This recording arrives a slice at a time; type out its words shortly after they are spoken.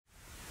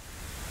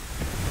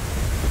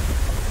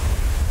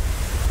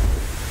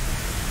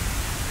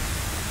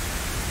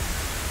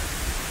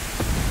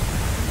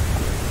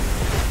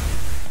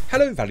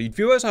Hello valued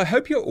viewers, I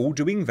hope you're all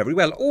doing very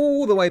well.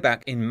 All the way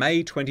back in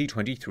May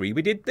 2023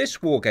 we did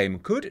this war game.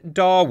 Could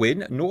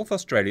Darwin, North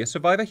Australia,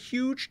 survive a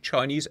huge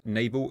Chinese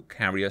naval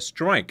carrier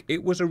strike?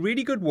 It was a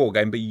really good war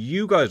game, but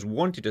you guys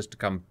wanted us to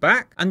come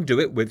back and do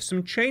it with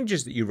some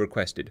changes that you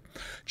requested.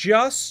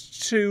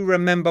 Just to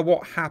remember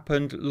what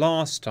happened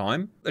last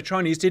time, the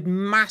Chinese did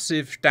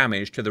massive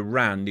damage to the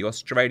RAN, the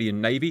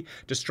Australian Navy,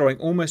 destroying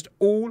almost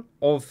all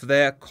of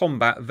their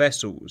combat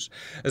vessels.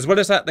 As well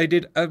as that, they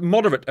did a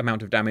moderate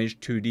amount of damage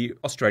to the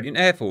Australian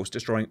Air Force,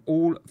 destroying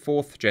all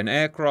 4th gen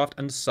aircraft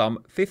and some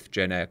 5th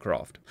gen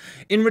aircraft.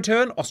 In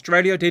return,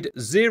 Australia did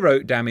 0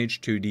 damage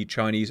to the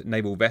Chinese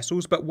naval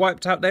vessels, but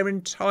wiped out their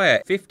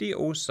entire 50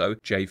 or so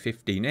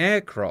J-15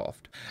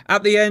 aircraft.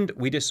 At the end,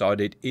 we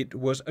decided it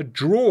was a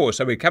draw,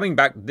 so we're coming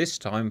back this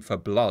time for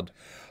blood.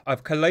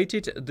 I've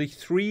collated the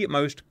 3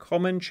 most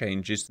common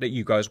changes that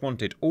you guys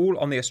wanted, all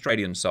on the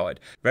Australian side.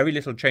 Very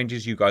little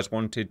changes you guys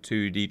wanted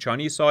to the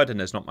Chinese side, and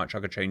there's not much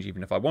I could change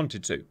even if I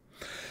wanted to.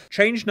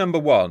 Change number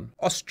 1,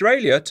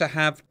 Australia to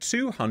have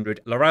 200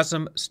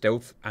 LRASM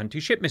stealth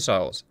anti-ship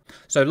missiles.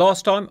 So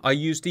last time I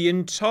used the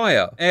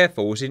entire Air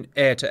Force in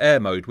air-to-air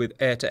mode with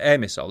air-to-air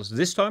missiles.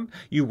 This time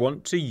you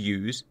want to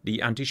use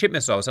the anti-ship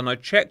missiles, and I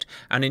checked,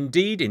 and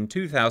indeed in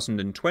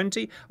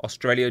 2020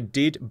 Australia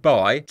did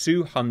buy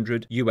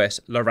 200 US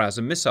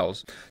LRASM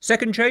missiles.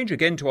 Second change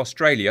again to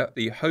Australia,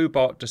 the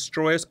Hobart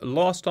destroyers.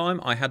 Last time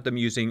I had them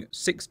using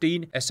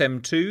 16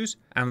 SM2s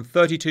and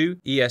 32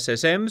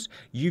 ESSMs.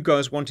 You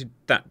guys wanted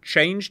that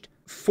changed,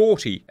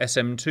 40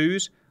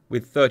 SM2s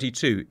with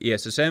 32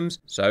 ESSMs,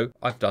 so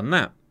I've done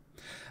that.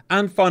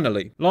 And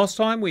finally, last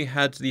time we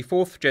had the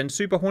 4th gen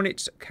Super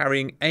Hornets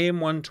carrying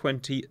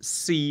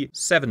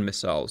AIM-120C7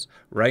 missiles,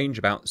 range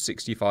about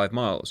 65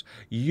 miles.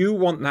 You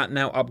want that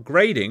now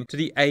upgrading to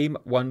the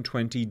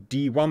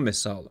AIM-120D1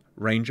 missile,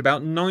 range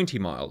about 90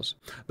 miles.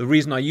 The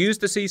reason I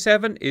used the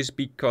C7 is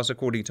because,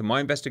 according to my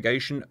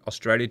investigation,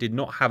 Australia did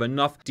not have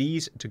enough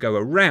Ds to go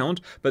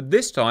around, but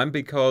this time,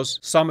 because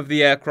some of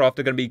the aircraft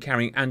are going to be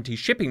carrying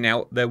anti-shipping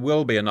now, there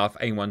will be enough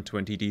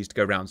AIM-120Ds to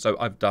go around, so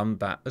I've done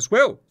that as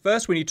well.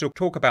 First, we need to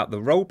talk about the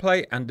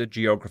roleplay and the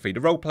geography. The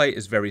roleplay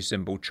is very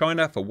simple.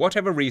 China, for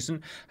whatever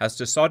reason, has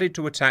decided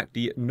to attack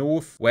the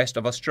northwest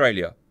of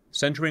Australia,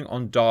 centering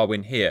on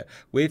Darwin here,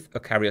 with a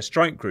carrier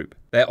strike group.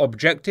 Their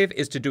objective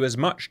is to do as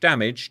much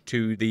damage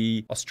to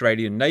the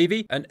Australian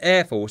Navy and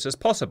Air Force as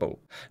possible,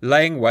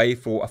 laying way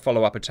for a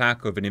follow-up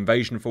attack of an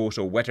invasion force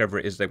or whatever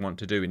it is they want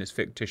to do in this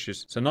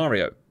fictitious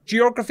scenario.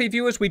 Geography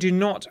viewers, we do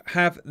not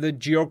have the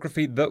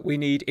geography that we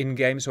need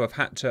in-game, so I've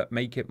had to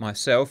make it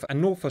myself. A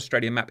North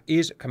Australia map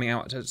is coming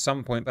out at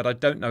some point, but I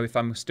don't know if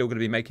I'm still going to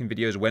be making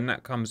videos when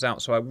that comes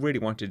out, so I really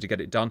wanted to get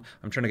it done.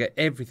 I'm trying to get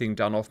everything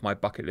done off my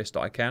bucket list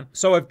I can.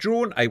 So I've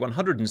drawn a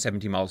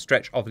 170-mile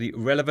stretch of the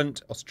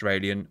relevant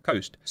Australian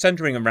coast,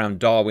 centering around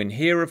Darwin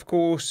here, of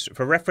course.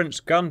 For reference,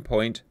 Gun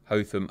Point,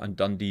 Hotham and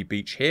Dundee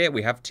Beach here.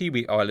 We have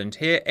Tiwi Island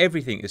here.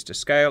 Everything is to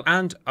scale.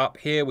 And up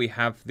here we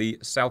have the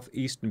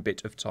southeastern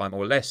bit of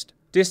Timor-Leste.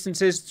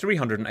 Distances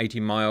 380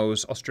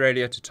 miles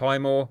Australia to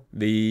Timor.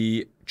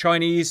 The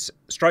Chinese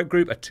strike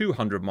group are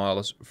 200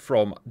 miles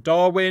from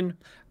Darwin.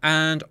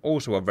 And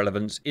also of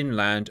relevance,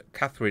 inland,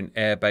 Catherine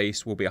Air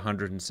Base will be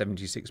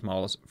 176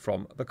 miles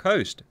from the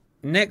coast.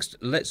 Next,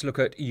 let's look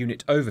at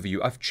unit overview.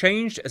 I've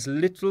changed as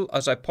little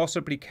as I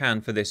possibly can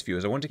for this,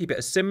 viewers. I want to keep it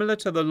as similar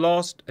to the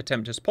last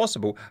attempt as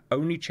possible,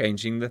 only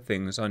changing the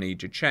things I need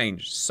to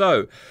change.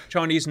 So,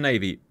 Chinese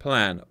Navy,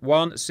 Plan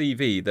 1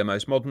 CV, the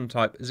most modern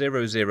type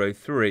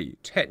 003.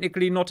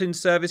 Technically not in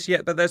service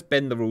yet, but let's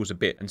bend the rules a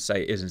bit and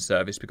say it is in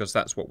service because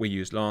that's what we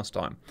used last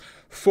time.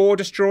 4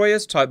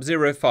 destroyers, type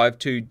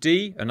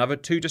 052D, another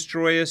 2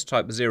 destroyers,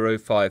 type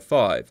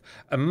 055.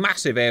 A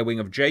massive air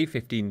wing of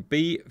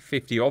J-15B,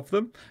 50 of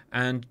them,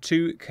 and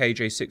 2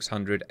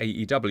 KJ-600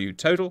 AEW.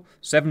 Total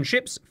 7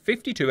 ships,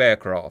 52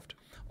 aircraft.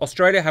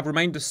 Australia have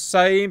remained the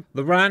same.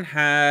 The RAN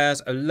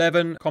has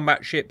 11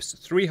 combat ships,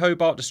 3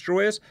 Hobart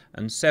destroyers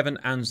and 7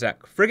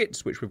 Anzac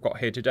frigates, which we've got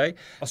here today.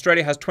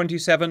 Australia has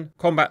 27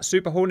 combat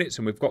Super Hornets,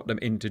 and we've got them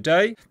in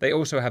today. They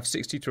also have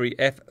 63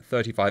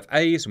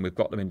 F-35As, and we've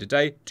got them in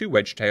today. 2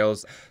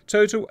 Wedgetails.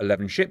 Total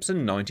 11 ships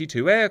and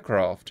 92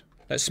 aircraft.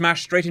 Let's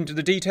smash straight into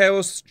the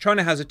details.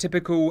 China has a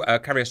typical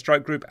carrier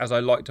strike group, as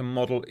I like to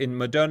model in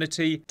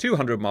modernity,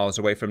 200 miles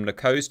away from the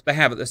coast. They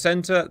have at the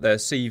centre their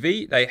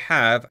CV. They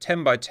have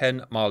 10 by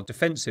 10 mile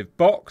defensive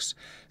box,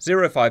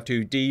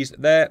 052Ds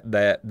there,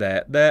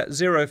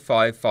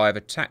 055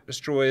 attack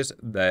destroyers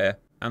there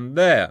and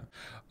there.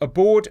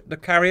 Aboard the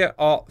carrier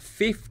are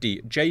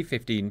 50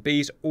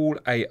 J-15Bs, all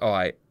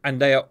AI, and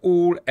they are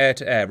all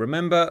air-to-air.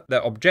 Remember,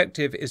 their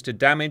objective is to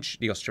damage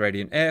the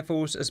Australian Air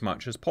Force as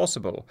much as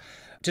possible.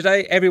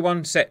 Today,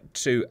 everyone set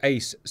to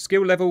ace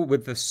skill level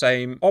with the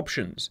same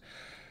options.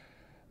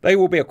 They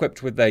will be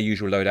equipped with their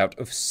usual loadout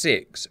of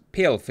 6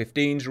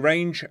 PL-15s,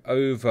 range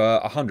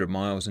over 100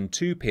 miles, and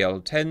 2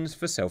 PL-10s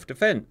for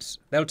self-defense.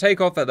 They'll take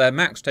off at their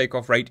max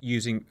takeoff rate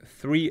using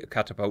 3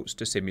 catapults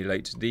to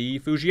simulate the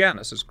Fujian.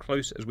 That's as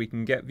close as we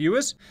can get,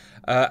 viewers.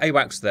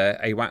 AWACS there,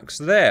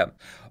 AWACS there.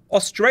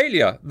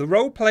 Australia, the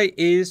role play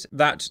is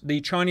that the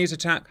Chinese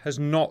attack has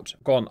not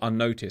gone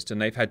unnoticed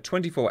and they've had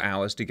 24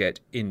 hours to get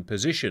in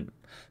position.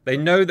 They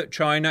know that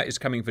China is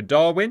coming for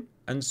Darwin,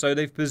 and so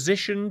they've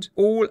positioned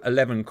all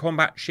 11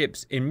 combat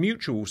ships in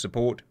mutual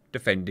support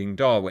defending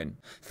Darwin.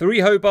 3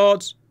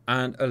 Hobarts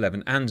and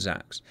 11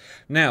 Anzacs.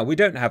 Now, we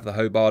don't have the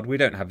Hobart, we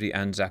don't have the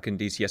Anzac and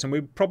DCS, and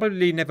we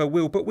probably never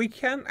will, but we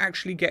can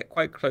actually get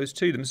quite close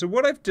to them. So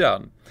what I've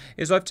done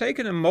is I've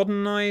taken a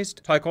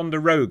modernised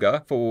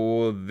Ticonderoga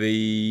for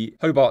the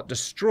Hobart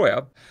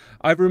destroyer.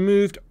 I've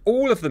removed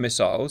all of the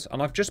missiles,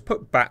 and I've just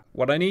put back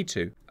what I need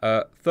to.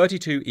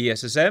 32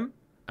 ESSM,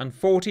 and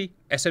 40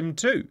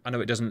 SM2. I know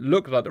it doesn't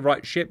look like the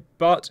right ship,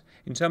 but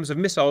in terms of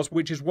missiles,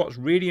 which is what's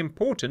really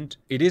important,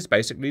 it is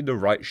basically the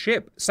right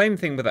ship. Same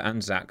thing with the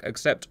Anzac,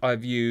 except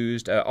I've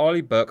used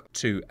Arleigh Burke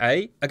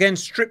 2A. Again,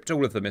 stripped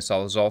all of the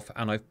missiles off,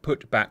 and I've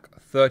put back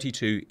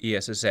 32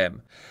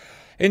 ESSM.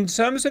 In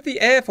terms of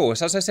the Air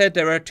Force, as I said,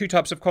 there are 2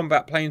 types of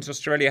combat planes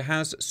Australia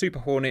has, Super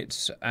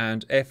Hornets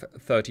and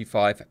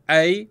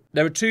F-35A.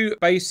 There are 2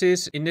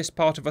 bases in this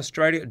part of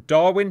Australia,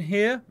 Darwin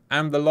here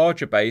and the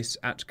larger base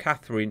at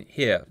Katherine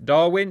here.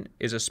 Darwin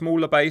is a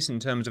smaller base in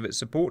terms of its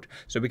support,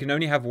 so we can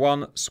only have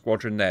 1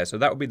 squadron there. So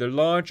that would be the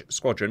large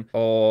squadron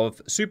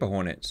of Super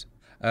Hornets.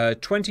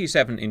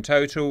 27 in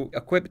total,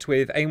 equipped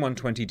with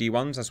AIM-120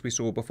 D1s, as we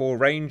saw before,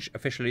 range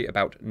officially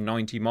about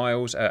 90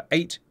 miles,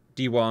 8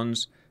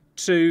 D1s,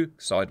 2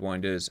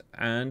 Sidewinders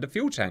and a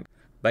fuel tank.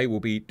 They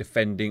will be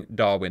defending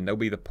Darwin. They'll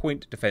be the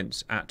point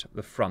defence at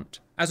the front.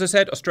 As I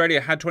said,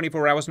 Australia had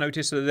 24 hours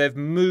notice, so they've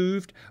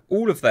moved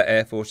all of their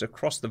air force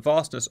across the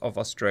vastness of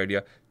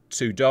Australia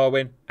to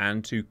Darwin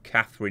and to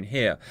Katherine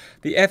here.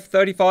 The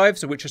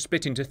F-35s, which are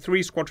split into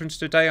 3 squadrons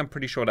today, I'm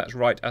pretty sure that's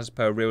right as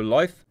per real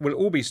life, will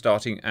all be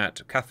starting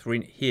at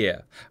Katherine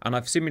here. And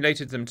I've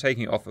simulated them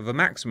taking off of a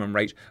maximum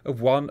rate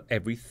of 1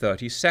 every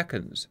 30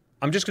 seconds.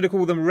 I'm just going to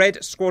call them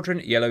Red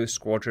Squadron, Yellow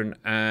Squadron,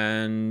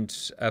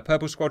 and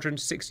Purple Squadron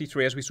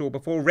 63, as we saw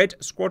before. Red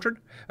Squadron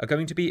are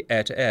going to be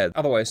air-to-air,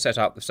 otherwise set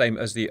up the same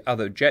as the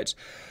other jets.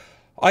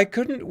 I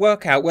couldn't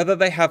work out whether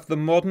they have the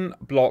modern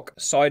block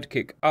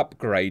sidekick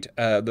upgrade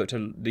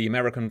that the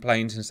American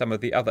planes and some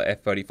of the other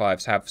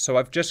F-35s have, so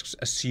I've just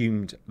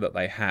assumed that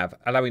they have,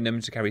 allowing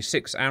them to carry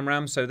 6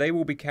 AMRAAMs, so they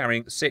will be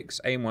carrying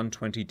 6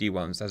 AIM-120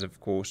 D1s, as of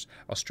course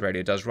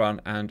Australia does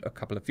run, and a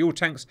couple of fuel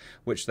tanks,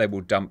 which they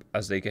will dump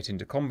as they get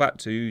into combat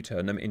to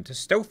turn them into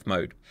stealth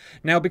mode.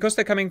 Now, because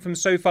they're coming from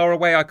so far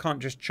away, I can't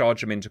just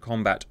charge them into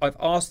combat. I've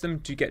asked them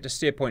to get to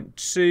steer point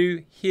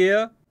 2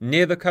 here,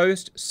 near the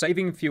coast,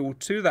 saving fuel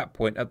to that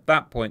point. At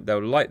that point,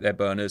 they'll light their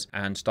burners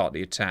and start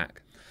the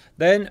attack.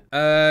 Then,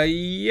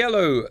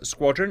 Yellow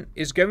Squadron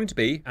is going to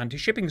be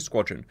anti-shipping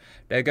squadron.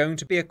 They're going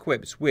to be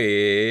equipped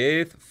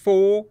with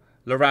 4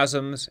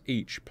 LRASMs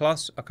each,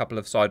 plus a couple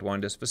of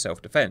Sidewinders for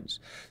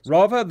self-defense.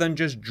 Rather than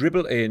just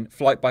dribble in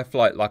flight by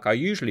flight like I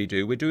usually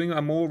do, we're doing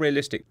a more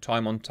realistic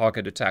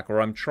time-on-target attack,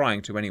 or I'm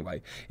trying to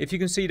anyway. If you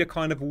can see the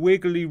kind of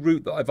wiggly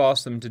route that I've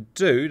asked them to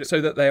do,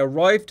 so that they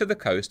arrive to the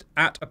coast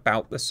at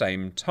about the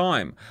same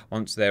time.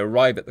 Once they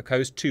arrive at the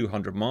coast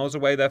 200 miles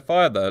away, they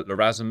fire the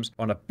LRASMs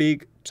on a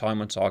big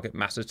time-on-target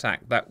mass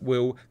attack that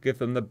will give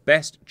them the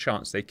best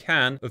chance they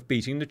can of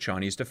beating the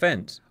Chinese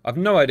defense. I've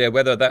no idea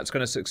whether that's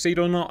going to succeed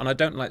or not, and I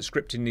don't like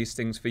scripting these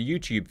things for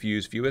YouTube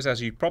viewers,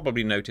 as you've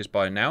probably noticed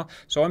by now,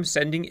 so I'm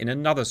sending in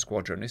another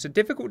squadron. It's a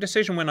difficult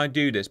decision when I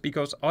do this,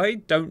 because I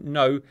don't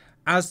know,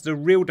 as the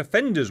real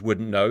defenders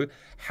wouldn't know,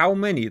 how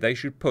many they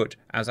should put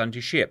as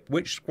anti-ship.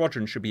 Which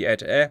squadron should be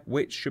air-to-air,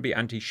 which should be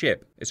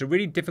anti-ship. It's a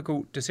really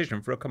difficult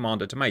decision for a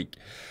commander to make.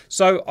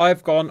 So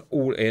I've gone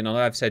all in, and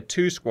I've said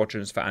 2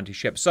 squadrons for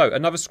anti-ship. So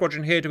another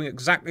squadron here doing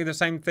exactly the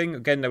same thing.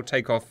 Again, they'll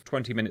take off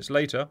 20 minutes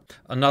later.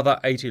 Another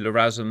 80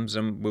 LRASMs,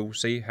 and we'll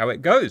see how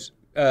it goes.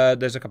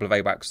 There's a couple of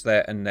AWACS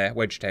there and there,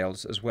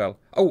 wedge-tails as well.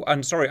 Oh,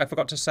 and sorry, I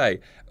forgot to say,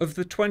 of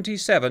the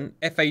 27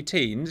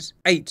 F-18s,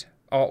 8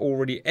 are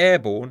already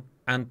airborne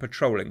and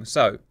patrolling.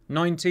 So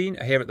 19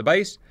 are here at the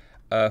base,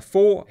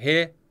 4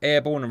 here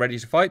airborne and ready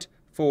to fight,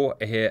 4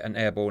 are here and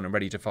airborne and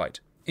ready to fight.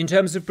 In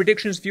terms of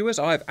predictions, viewers,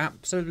 I have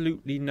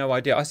absolutely no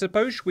idea. I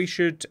suppose we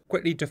should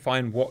quickly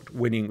define what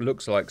winning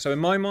looks like. So in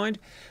my mind,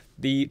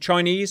 the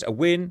Chinese, a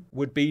win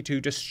would be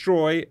to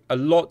destroy a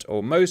lot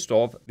or most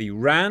of the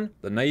RAN,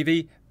 the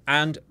Navy,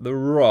 and the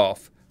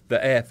RAAF,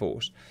 the Air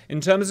Force.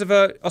 In terms of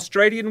an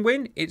Australian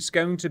win, it's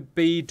going to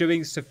be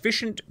doing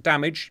sufficient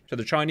damage to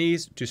the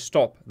Chinese to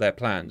stop their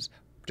plans.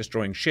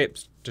 Destroying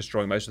ships,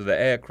 destroying most of their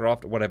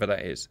aircraft, whatever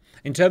that is.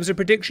 In terms of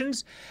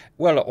predictions,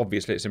 well,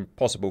 obviously it's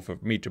impossible for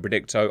me to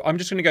predict, so I'm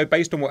just going to go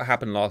based on what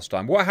happened last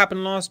time. What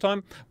happened last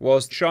time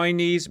was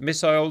Chinese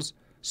missiles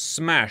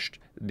smashed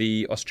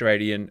the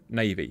Australian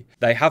Navy.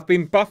 They have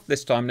been buffed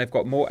this time. They've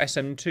got more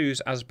SM2s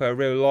as per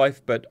real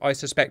life, but I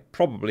suspect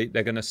probably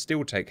they're going to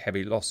still take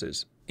heavy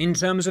losses. In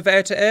terms of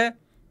air-to-air,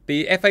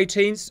 the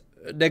F-18s,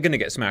 they're going to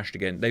get smashed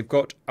again. They've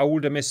got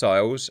older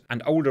missiles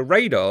and older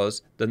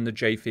radars than the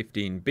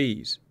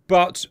J-15Bs.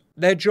 But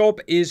their job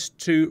is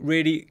to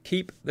really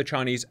keep the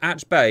Chinese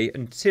at bay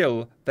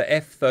until the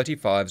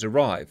F-35s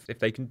arrive. If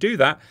they can do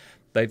that,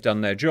 they've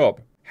done their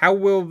job. How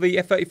will the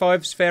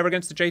F-35s fare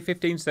against the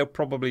J-15s? They'll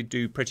probably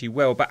do pretty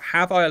well. But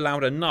have I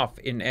allowed enough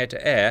in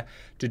air-to-air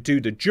to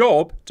do the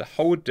job to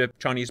hold the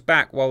Chinese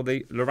back while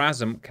the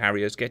LRASM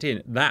carriers get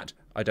in? That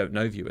I don't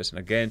know, viewers. And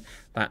again,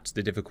 that's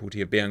the difficulty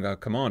of being a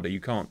commander.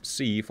 You can't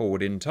see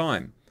forward in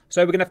time.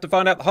 So we're going to have to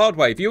find out the hard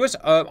way. Viewers,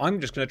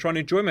 I'm just going to try and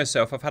enjoy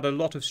myself. I've had a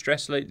lot of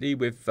stress lately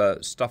with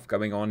stuff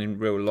going on in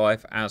real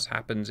life, as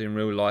happens in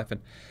real life.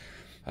 And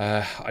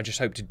I just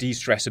hope to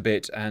de-stress a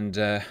bit.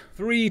 And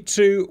 3,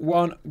 2,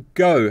 1,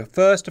 go.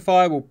 First to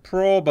fire will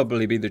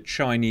probably be the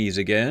Chinese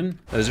again.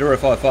 The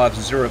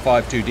 055s and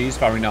 052Ds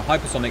firing their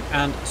hypersonic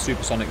and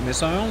supersonic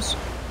missiles.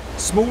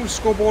 Small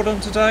scoreboard on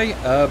today,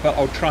 but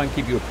I'll try and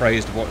keep you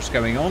appraised of what's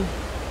going on.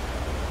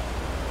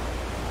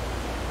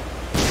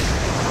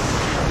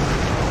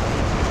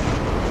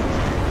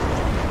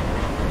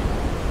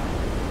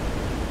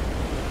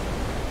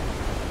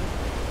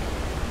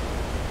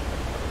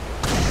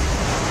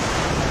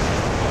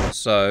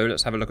 So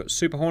let's have a look at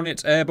Super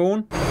Hornets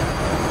airborne.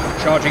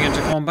 Charging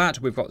into combat,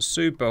 we've got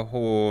Super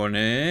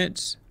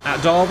Hornets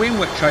at Darwin,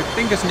 which I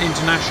think is an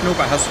international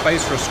but has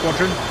space for a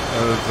squadron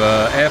of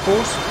Air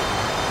Force.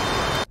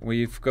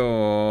 We've got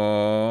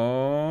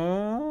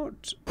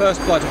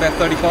first flight of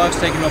F-35s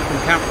taking off from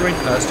Catherine,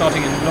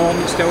 starting in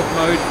non-stealth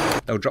mode.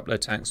 They'll drop their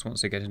tanks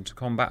once they get into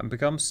combat and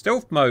become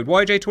stealth mode.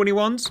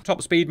 YJ-21s,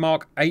 top speed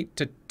Mark 8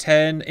 to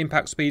 10.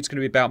 Impact speed's going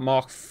to be about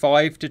Mark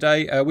 5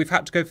 today. We've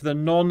had to go for the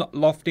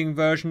non-lofting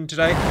version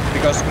today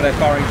because they're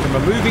firing from a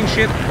moving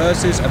ship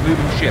versus a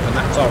moving ship, and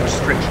that's our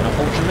restriction,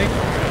 unfortunately.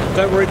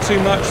 Don't worry too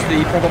much,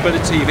 the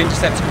probability of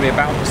intercepts is going to be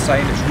about the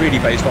same. It's really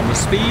based on the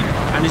speed,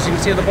 and as you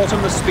can see at the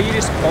bottom, the speed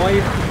is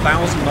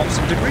 5,000 knots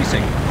and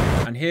decreasing.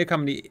 And here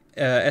come the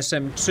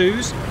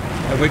SM2s,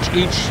 of which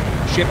each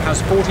ship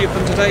has 40 of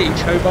them today,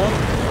 each Hobart.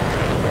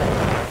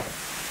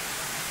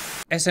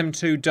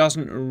 SM2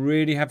 doesn't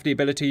really have the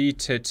ability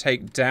to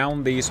take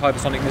down these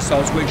hypersonic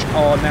missiles, which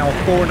are now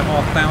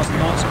 4,500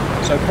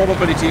 knots. So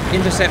probability of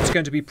intercept is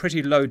going to be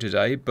pretty low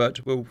today,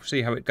 but we'll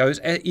see how it goes.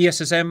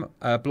 ESSM,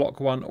 Block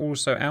 1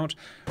 also out.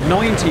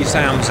 90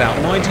 SAMs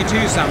out,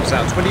 92 SAMs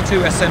out,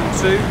 22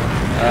 SM2,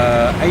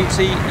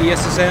 80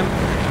 ESSM.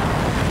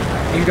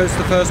 In goes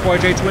the first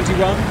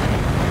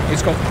YJ-21.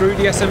 It's got through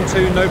the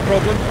SM2, no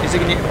problem. Is it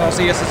going to get past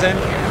ESSM?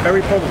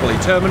 Very probably.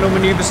 Terminal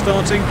manoeuvre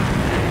starting.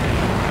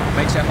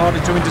 Makes it harder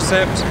to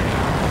intercept.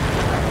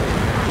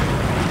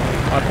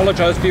 I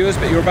apologise, viewers,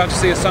 but you're about to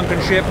see a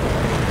sunken ship.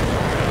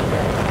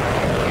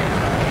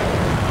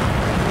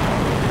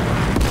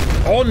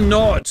 Or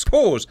not!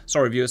 Pause!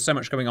 Sorry, viewers, so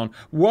much going on.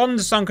 One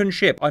sunken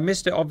ship. I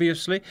missed it,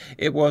 obviously.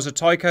 It was a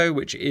Tycho,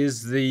 which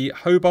is the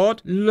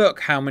Hobart.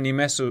 Look how many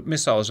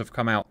missiles have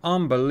come out.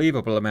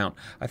 Unbelievable amount.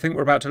 I think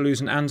we're about to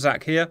lose an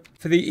Anzac here.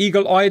 For the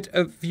eagle-eyed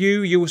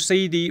view, you will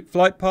see the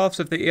flight paths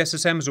of the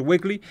ESSMs are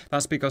wiggly.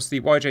 That's because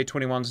the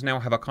YJ-21s now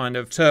have a kind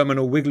of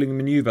terminal wiggling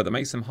manoeuvre that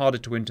makes them harder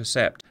to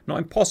intercept. Not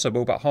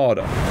impossible, but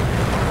harder.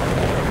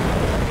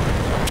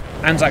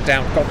 Anzac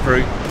down. Got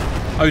through.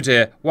 Oh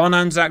dear, one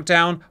Anzac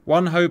down,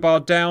 one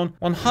Hobart down,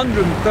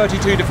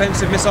 132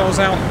 defensive missiles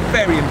out,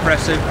 very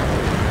impressive.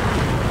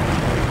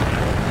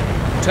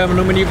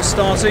 Terminal manoeuvre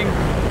starting.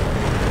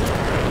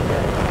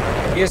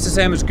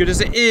 ESSM, as good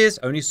as it is,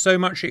 only so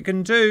much it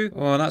can do.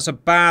 Oh, that's a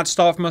bad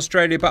start from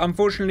Australia, but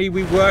unfortunately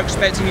we were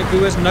expecting it,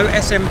 viewers. No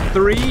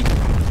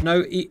SM3,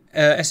 no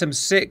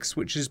SM6,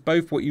 which is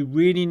both what you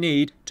really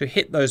need to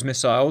hit those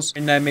missiles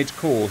in their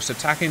mid-course.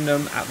 Attacking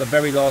them at the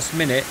very last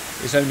minute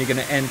is only going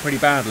to end pretty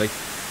badly.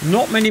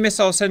 Not many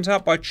missiles sent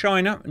out by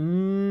China.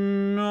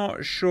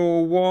 Not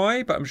sure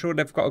why, but I'm sure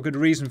they've got a good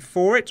reason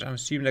for it. I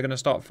assume they're going to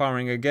start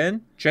firing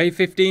again.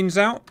 J-15's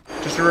out.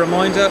 Just a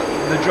reminder,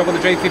 the job of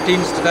the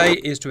J-15s today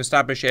is to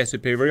establish air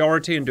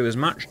superiority and do as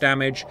much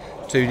damage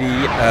to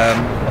the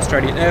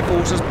Australian Air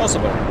Force as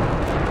possible.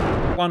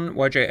 One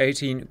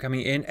YJ-18 coming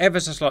in, ever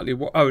so slightly.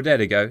 Oh, there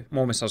they go.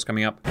 More missiles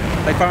coming up.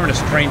 They fire in a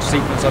strange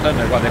sequence. I don't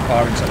know why they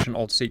fire in such an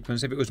odd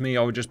sequence. If it was me,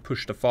 I would just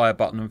push the fire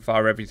button and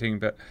fire everything,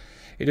 but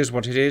it is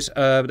what it is.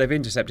 They've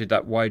intercepted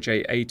that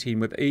YJ-18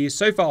 with ease.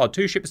 So far,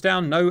 2 ships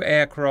down, no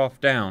aircraft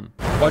down.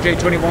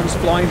 YJ-21's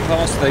flying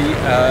past the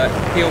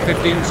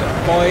PL-15s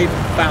at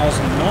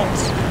 5,000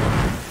 knots.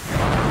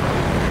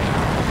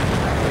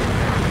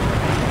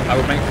 That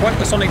would make quite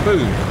the sonic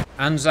boom.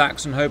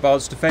 Anzacs and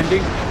Hobarts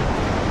defending.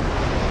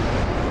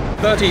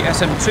 30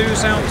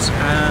 SM2s out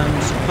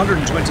and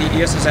 120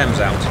 ESSMs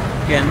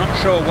out. Again, not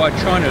sure why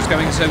China is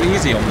going so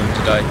easy on them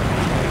today.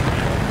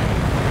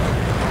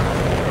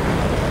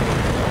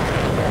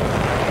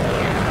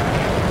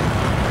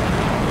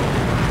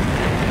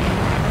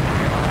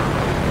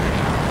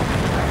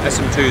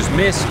 SM2's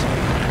missed.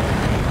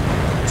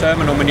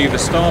 Terminal manoeuvre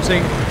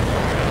starting.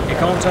 It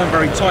can't turn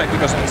very tight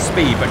because of the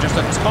speed, but just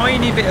a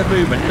tiny bit of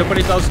movement. Look what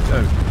it does.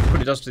 Oh, look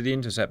what it does to the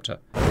interceptor.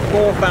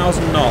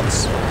 4,000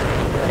 knots.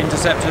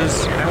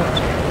 Interceptors out.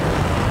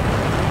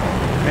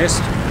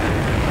 Missed.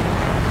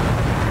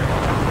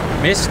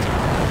 Missed.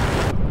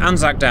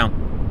 Anzac down.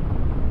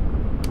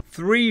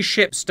 3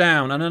 ships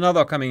down and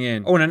another coming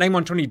in. Oh, and an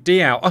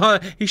A120D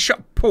out. He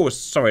shot. Pause.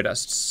 Sorry,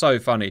 that's so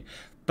funny.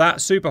 that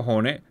Super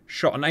Hornet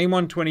shot an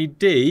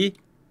AIM-120D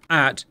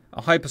at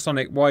a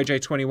hypersonic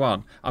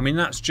YJ-21. I mean,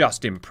 that's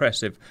just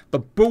impressive. The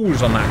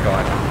balls on that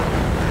guy.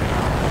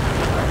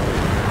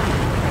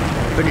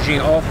 Finishing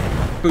it off.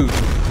 Boom.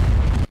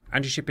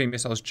 Anti-shipping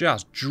missiles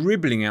just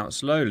dribbling out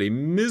slowly.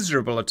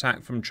 Miserable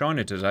attack from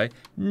China today.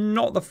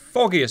 Not the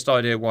foggiest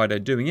idea why they're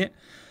doing it.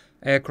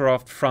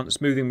 Aircraft front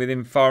smoothing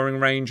within firing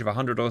range of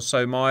 100 or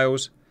so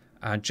miles.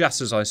 And just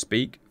as I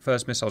speak,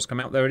 first missiles come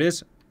out. There it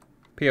is.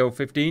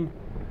 PL-15.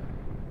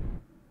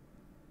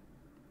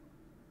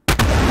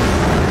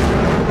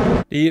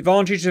 The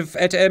advantage of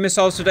air-to-air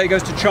missiles today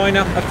goes to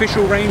China.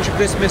 Official range of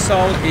this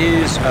missile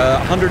is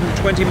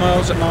 120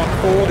 miles at Mark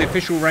 4. The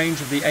official range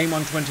of the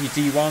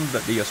AIM-120D1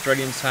 that the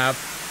Australians have,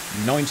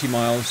 90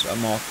 miles at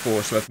Mark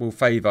 4. So it will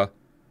favour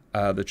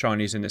the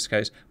Chinese in this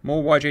case.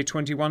 More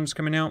YJ-21s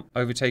coming out,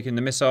 overtaking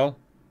the missile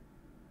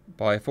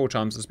by 4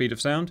 times the speed of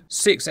sound.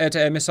 6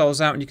 air-to-air missiles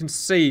out, and you can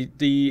see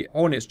the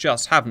Hornets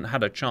just haven't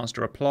had a chance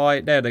to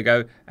reply. There they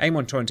go.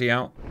 AIM-120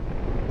 out.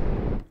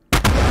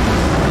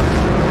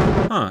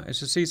 Ah,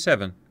 it's a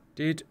C7.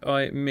 Did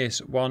I miss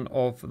one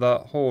of the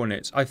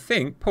Hornets? I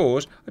think,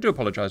 pause, I do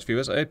apologise,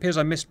 viewers. It appears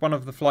I missed one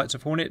of the flights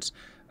of Hornets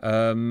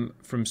from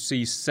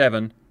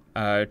C7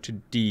 to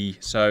D.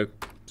 So,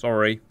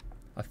 sorry,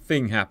 a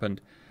thing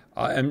happened.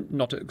 I am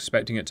not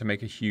expecting it to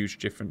make a huge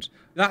difference.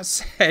 That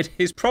said,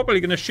 he's probably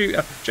going to shoot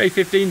a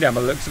J-15 down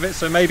by the looks of it,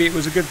 so maybe it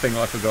was a good thing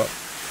I forgot.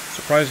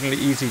 Surprisingly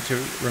easy to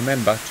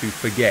remember to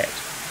forget.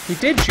 He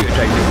did shoot a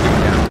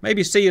J-15 down.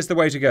 Maybe C is the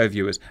way to go,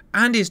 viewers.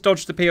 And he's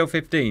dodged the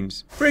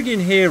PL-15s.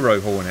 Friggin' hero,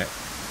 Hornet.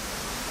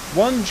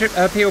 One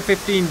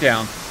PL-15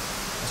 down.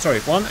 Sorry,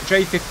 one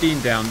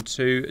J-15 down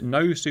to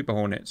no Super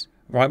Hornets.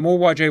 Right, more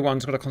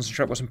YJ-1s. Got to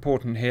concentrate what's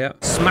important here.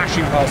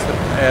 Smashing past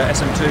the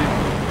SM-2.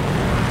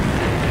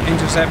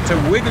 Interceptor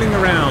wiggling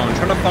around.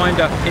 Trying to find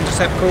a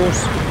intercept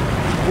course.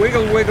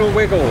 Wiggle, wiggle,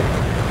 wiggle.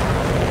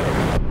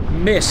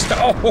 Missed.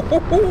 Oh,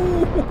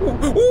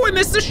 it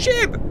missed the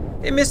ship.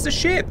 It missed the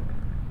ship.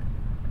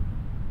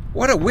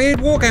 What a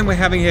weird war game we're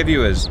having here,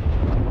 viewers.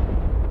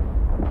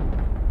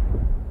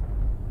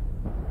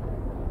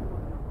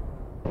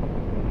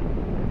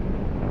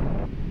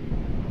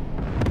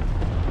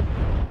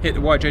 Hit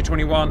the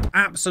YJ-21.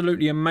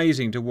 Absolutely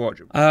amazing to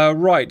watch.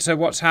 Right, so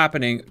what's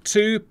happening?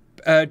 2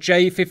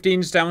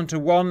 J-15s down to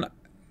 1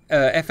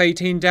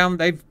 F-18 down.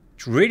 They've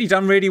really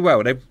done really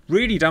well. They've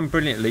really done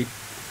brilliantly.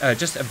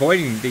 Just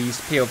avoiding these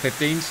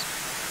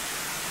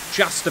PL-15s.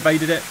 Just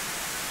evaded it.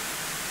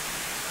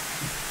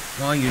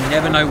 Well, you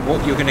never know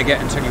what you're going to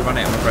get until you run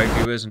it, I'm afraid,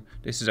 viewers. And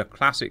this is a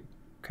classic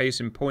case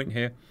in point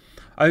here.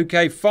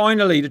 Okay,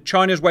 finally, the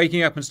China's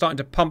waking up and starting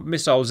to pump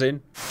missiles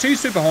in. 2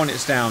 Super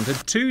Hornets down to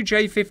 2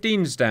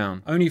 J-15s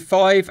down. Only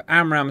 5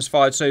 AMRAAMs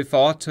fired so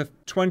far to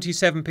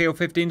 27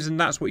 PL-15s, and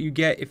that's what you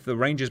get if the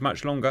range is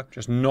much longer.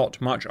 Just not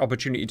much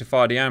opportunity to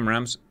fire the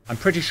AMRAAMs. I'm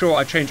pretty sure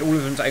I changed all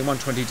of them to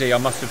AIM-120D. I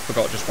must have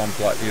forgot just one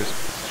flight, viewers.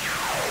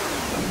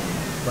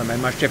 Won't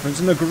make much difference.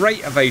 And a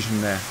great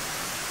evasion there.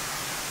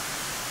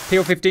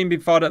 PL-15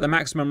 being fired at the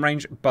maximum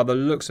range by the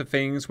looks of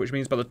things, which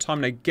means by the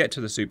time they get to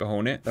the Super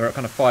Hornet, they're at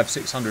kind of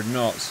 500-600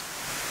 knots.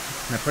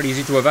 And they're pretty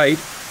easy to evade.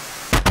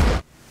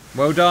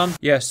 Well done.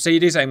 Yes, see,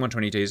 it is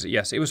AIM-120Ds.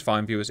 Yes, it was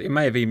fine, viewers. It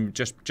may have even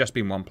just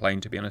been one plane,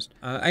 to be honest.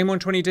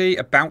 AIM-120D,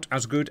 about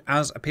as good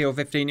as a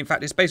PL-15. In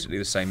fact, it's basically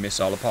the same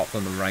missile, apart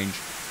from the range,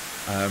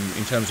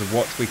 in terms of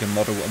what we can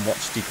model and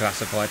what's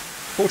declassified.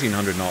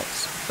 1,400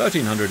 knots,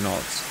 1,300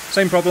 knots.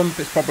 Same problem,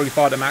 it's probably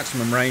fired at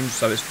maximum range,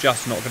 so it's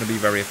just not going to be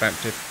very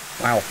effective.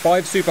 Wow,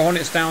 5 Super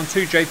Hornets down,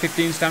 2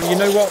 J-15s down. You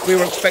know what? We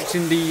were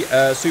expecting the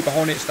Super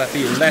Hornets to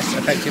be less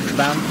effective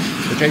than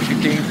the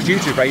J-15 due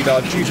to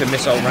radar, due to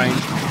missile range.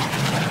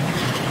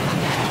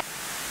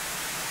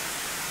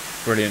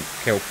 Brilliant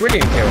kill.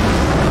 Brilliant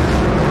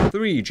kill.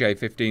 3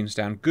 J-15s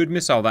down. Good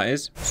missile, that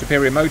is.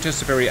 Superior motor,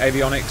 superior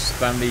avionics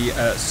than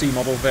the C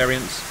model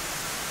variants.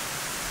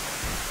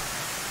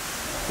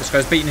 This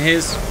guy's beaten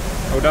his.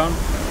 Well done.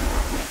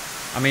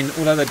 I mean,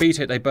 although they beat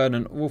it, they burn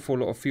an awful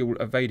lot of fuel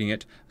evading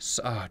it.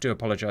 So, I do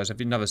apologise. I've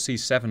been another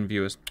C7,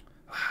 viewers.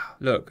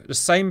 Look, the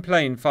same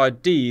plane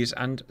fired Ds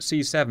and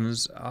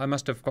C7s. I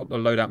must have got the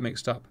loadout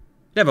mixed up.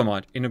 Never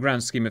mind. In the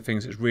grand scheme of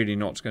things, it's really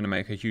not going to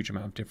make a huge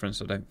amount of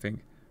difference, I don't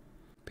think.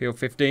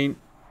 PL-15,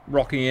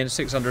 rocking in,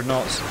 600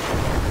 knots.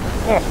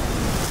 Oh!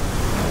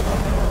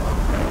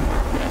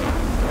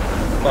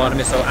 Fired a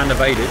missile and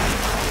evaded.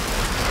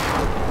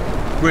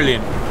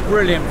 Brilliant.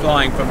 Brilliant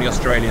flying from the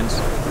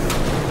Australians.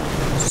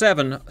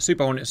 7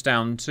 Super Hornets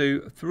down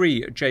to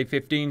 3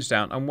 J-15s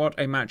down, and what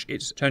a match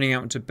it's turning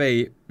out to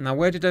be. Now,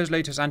 where did those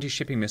latest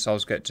anti-shipping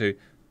missiles get to?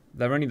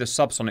 They're only the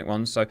subsonic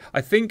ones, so I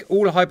think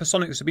all the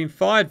hypersonics have been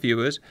fired,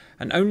 viewers,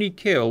 and only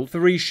killed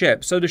 3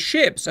 ships. So the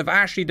ships have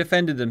actually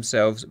defended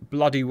themselves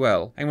bloody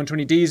well.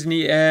 AIM-120Ds in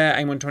the air,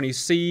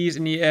 AIM-120Cs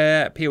in the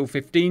air,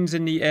 PL-15s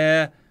in the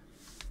air.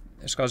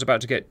 This guy's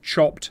about to get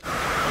chopped.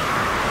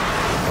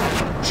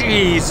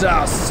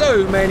 Jesus,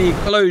 so many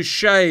close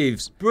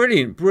shaves.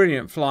 Brilliant,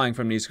 brilliant flying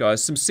from these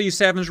guys. Some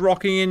C7s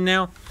rocking in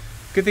now.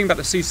 Good thing about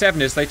the C7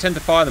 is they tend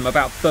to fire them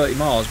about 30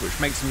 miles, which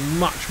makes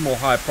much more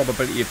higher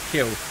probability of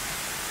kill.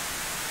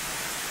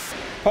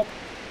 Pop.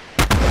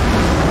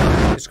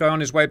 This guy on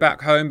his way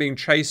back home, being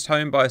chased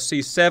home by a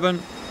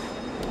C7.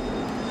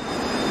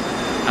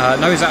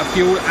 No, he's out of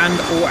fuel and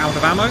or out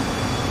of ammo.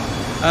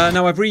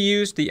 Now, I've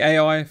reused the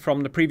AI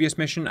from the previous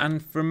mission,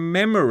 and from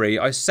memory,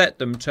 I set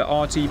them to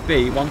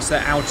RTB once they're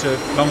out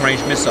of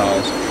long-range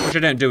missiles, which I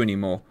don't do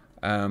anymore.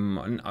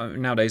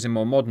 Nowadays, in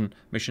more modern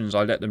missions,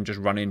 I let them just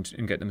run in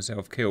and get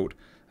themselves killed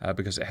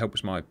because it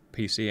helps my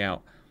PC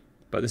out.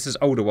 But this is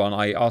older one.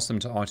 I asked them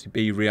to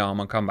RTB,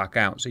 rearm, and come back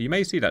out. So you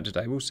may see that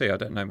today. We'll see. I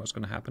don't know what's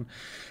going to happen.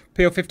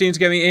 PL-15's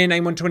going in.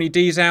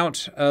 AIM-120D's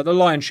out. The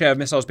lion's share of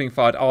missiles being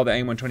fired are the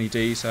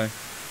AIM-120D, so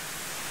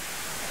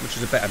which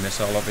is a better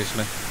missile,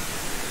 obviously.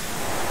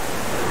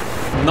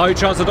 No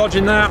chance of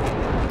dodging that.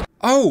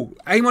 Oh,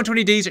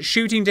 AIM-120D's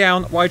shooting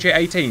down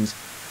YJ-18s.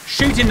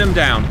 Shooting them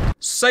down.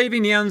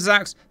 Saving the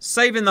Anzacs.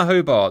 Saving the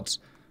Hobarts.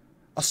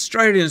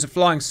 Australians are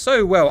flying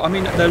so well. I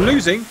mean, they're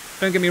losing.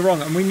 Don't get me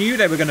wrong. And we knew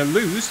they were going to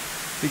lose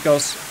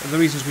because of the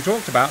reasons we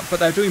talked about. But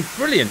they're doing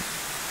brilliant.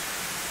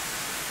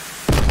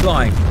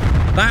 Flying.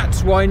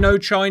 That's why no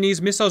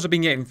Chinese missiles have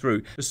been getting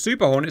through. The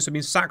Super Hornets have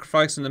been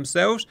sacrificing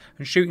themselves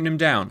and shooting them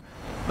down.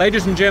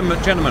 Ladies and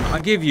gentlemen, I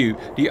give you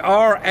the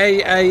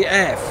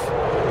RAAF.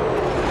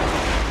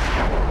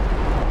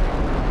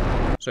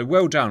 So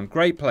well done.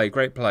 Great play,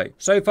 great play.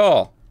 So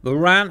far, the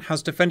RAN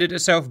has defended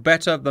itself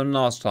better than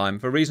last time.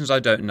 For reasons I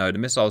don't know. The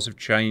missiles have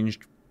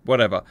changed.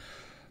 Whatever.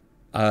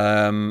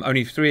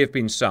 Only 3 have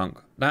been sunk.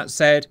 That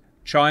said,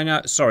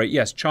 China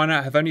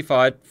have only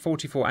fired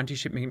 44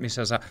 anti-shipping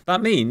missiles.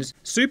 That means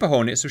Super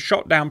Hornets have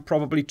shot down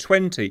probably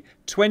 20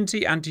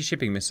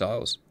 anti-shipping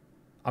missiles.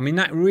 I mean,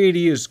 that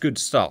really is good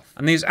stuff.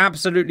 And these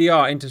absolutely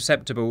are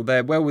interceptable.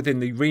 They're well within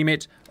the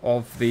remit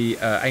of the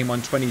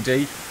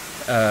AIM-120D.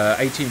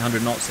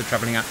 1800 knots they're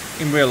travelling at.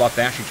 In real life,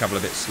 they actually travel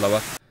a bit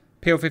slower.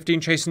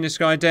 PL-15 chasing this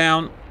guy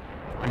down.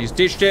 And he's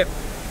ditched it.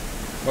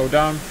 Well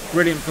done.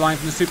 Brilliant flying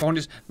from the Super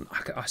Hornets.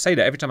 I say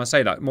that every time I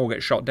say that, more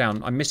get shot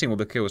down. I'm missing all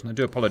the kills, and I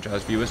do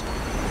apologise, viewers.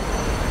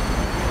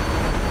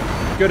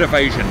 Good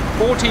evasion.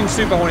 14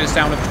 Super Hornets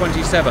down of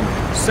 27.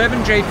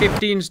 7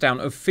 J-15s down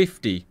of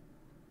 50.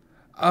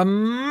 A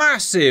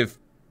massive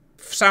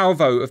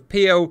salvo of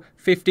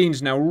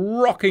PL-15s now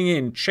rocking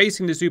in,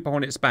 chasing the Super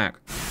Hornets back.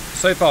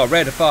 So far,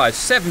 Red have fired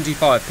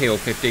 75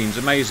 PL-15s,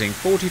 amazing.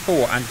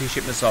 44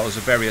 anti-ship missiles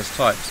of various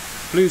types.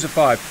 Blues have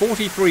fired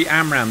 43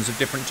 AMRAAMs of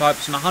different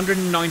types and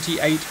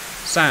 198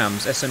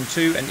 SAMs,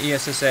 SM2 and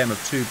ESSM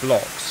of 2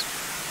 blocks.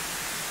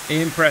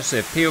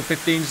 Impressive.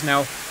 PL-15s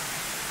now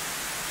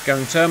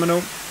going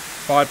terminal.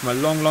 Fired from a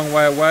long, long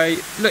way away.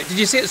 Look, did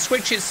you see it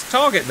switch its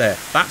target there?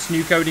 That's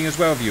new coding as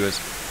well, viewers.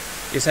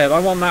 It said, I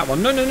want that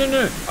one. No, I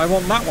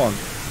want that one.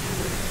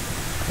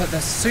 But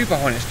the Super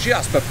Hornet's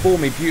just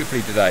performed me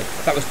beautifully today.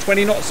 If that was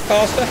 20 knots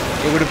faster,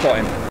 it would have got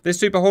him. This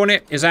Super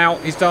Hornet is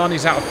out. He's done.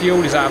 He's out of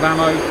fuel. He's out of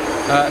ammo.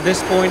 At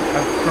this point,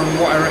 from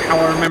how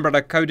I remembered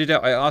I coded it,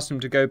 I asked him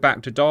to go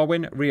back to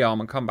Darwin, rearm,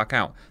 and come back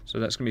out. So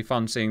that's going to be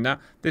fun seeing that.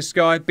 This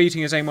guy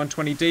beating his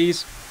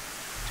AIM-120Ds.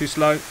 Too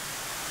slow.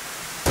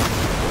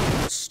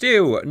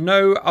 Still,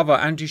 no other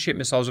anti-ship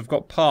missiles have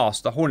got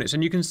past the Hornets,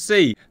 and you can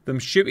see them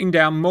shooting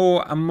down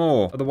more and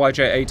more of the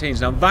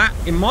YJ-18s. Now that,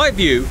 in my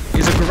view,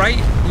 is a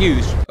great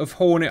use of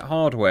Hornet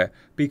hardware,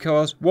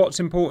 because what's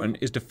important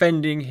is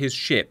defending his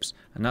ships,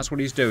 and that's what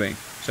he's doing.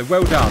 So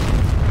well done.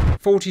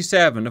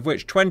 47, of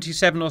which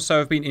 27 or so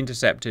have been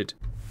intercepted.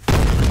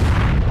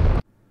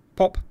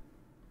 Pop.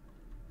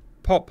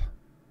 Pop.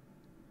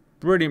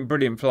 Brilliant,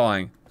 brilliant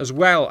flying. As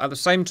well, at the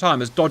same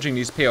time as dodging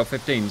these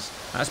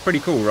PL-15s. That's pretty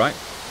cool, right?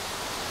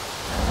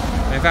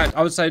 In fact,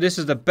 I would say this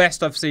is the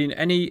best I've seen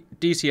any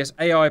DCS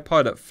AI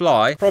pilot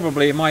fly,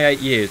 probably in my 8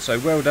 years, so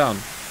well done.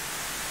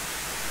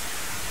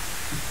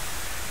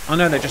 I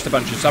know they're just a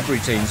bunch of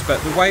subroutines,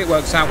 but the way it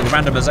works out with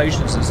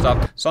randomizations and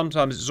stuff,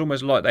 sometimes it's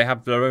almost like they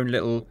have their own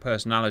little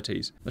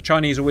personalities. The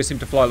Chinese always seem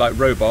to fly like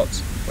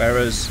robots,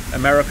 whereas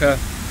America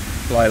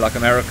fly like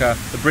America.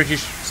 The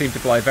British seem to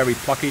fly very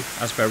plucky,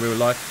 as per real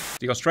life.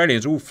 The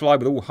Australians all fly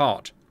with all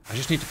heart. I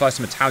just need to fly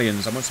some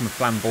Italians. I want some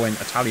flamboyant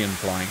Italian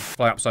flying.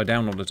 Fly upside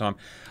down all the time.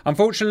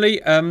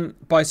 Unfortunately,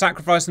 by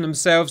sacrificing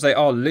themselves, they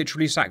are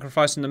literally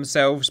sacrificing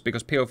themselves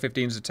because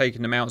PL-15s are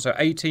taking them out. So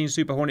 18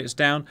 Super Hornets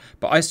down.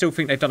 But I still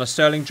think they've done a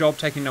sterling job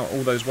taking out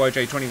all those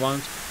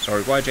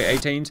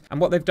YJ-18s. And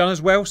what they've done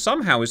as well,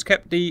 somehow, is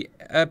kept the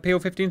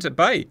PL-15s at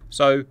bay.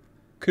 So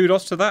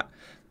kudos to that.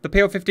 The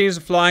PL-15s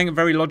are flying a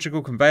very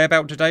logical conveyor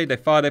belt today. They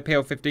fire their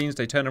PL-15s,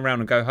 they turn around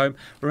and go home.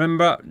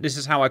 Remember, this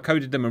is how I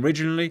coded them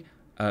originally.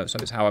 So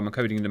it's how I'm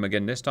coding them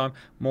again this time.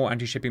 More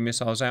anti-shipping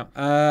missiles out.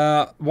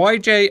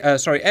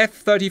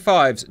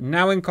 F-35s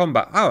now in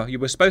combat. Oh, you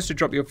were supposed to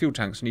drop your fuel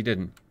tanks and you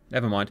didn't.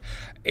 Never mind.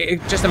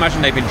 Just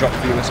imagine they've been dropped,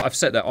 viewers. I've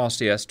set their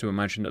RCS to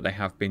imagine that they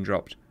have been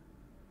dropped.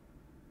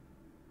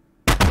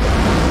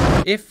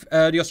 If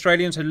the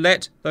Australians had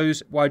let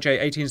those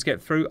YJ-18s get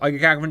through, I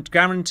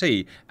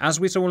guarantee, as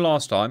we saw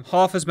last time,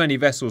 half as many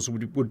vessels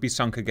would be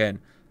sunk again.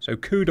 So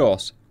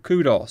kudos.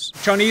 Kudos.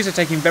 Chinese are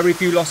taking very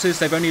few losses.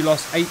 They've only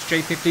lost 8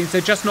 J-15s.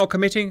 They're just not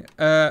committing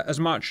as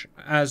much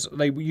as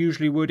they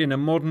usually would in a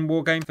modern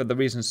war game for the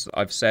reasons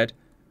I've said.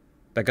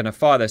 They're going to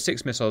fire their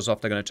 6 missiles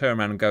off. They're going to turn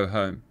around and go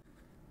home.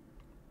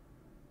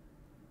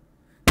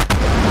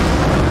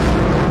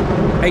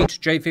 8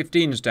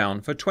 J-15s down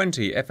for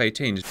 20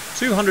 F-18s.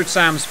 200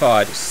 SAMs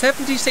fired.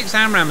 76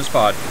 AMRAAMs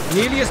fired.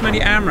 Nearly as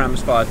many AMRAAMs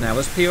fired now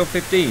as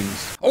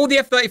PL-15s. All the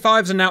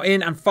F-35s are now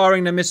in and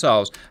firing their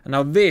missiles. And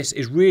now this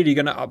is really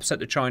going to upset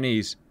the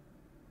Chinese.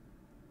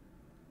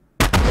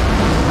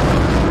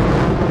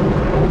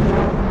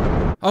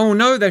 Oh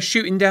no, they're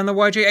shooting down the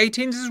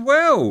YJ-18s as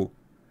well.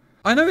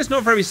 I know it's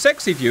not very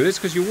sexy, viewers,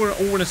 because you all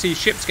want to see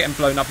ships getting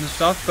blown up and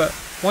stuff, but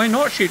why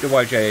not shoot the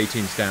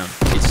YJ-18s down?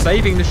 It's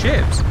saving the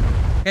ships.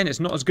 Again,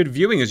 it's not as good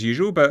viewing as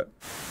usual, but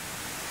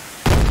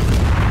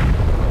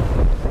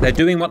they're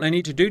doing what they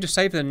need to do to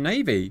save the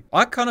Navy.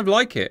 I kind of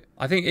like it.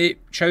 I think it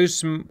shows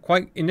some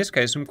in this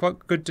case, some quite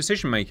good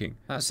decision making.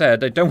 That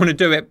said, they don't want to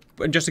do it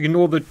and just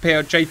ignore the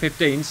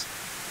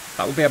J-15s.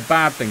 That would be a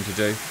bad thing to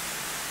do.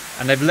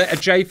 And they've let a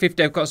J-15,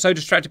 they've got so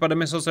distracted by the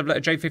missiles, they've let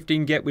a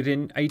J-15 get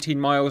within 18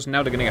 miles, and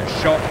now they're going to get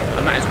shot,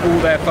 and that is all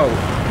their fault.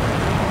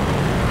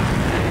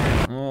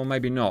 Or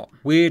maybe not.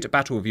 Weird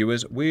battle,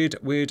 viewers. Weird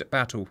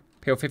battle.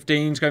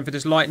 PL-15's going for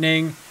this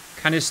Lightning.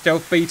 Can his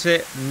stealth beat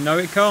it? No,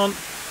 it can't.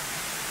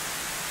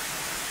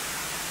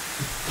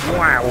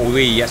 Wow,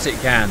 yes it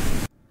can.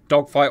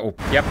 Dogfight, or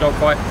yep,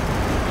 dogfight.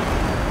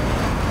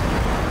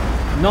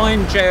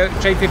 9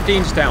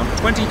 J-15s down.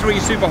 23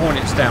 Super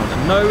Hornets down.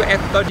 No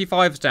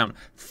F-35s down.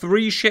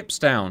 3 ships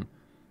down.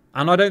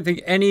 And I don't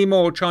think any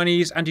more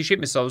Chinese anti-ship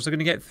missiles are going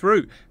to get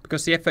through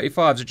because the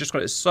F-35s have just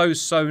got it so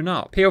sewn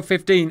up.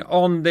 PL-15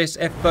 on this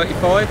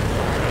F-35.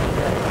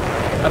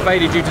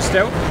 Evaded due to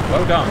stealth.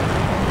 Well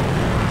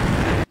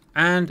done.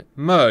 And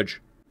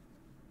merge.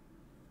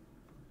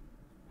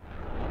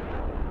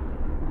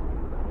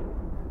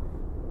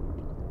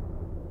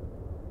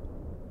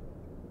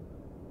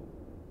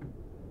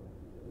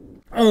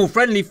 Oh,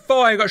 friendly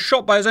fire, got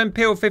shot by his own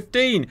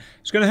PL-15.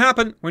 It's going to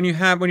happen when you're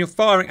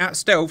firing at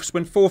stealths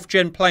when 4th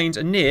gen planes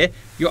are near.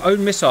 Your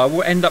own missile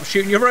will end up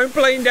shooting your own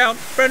plane down.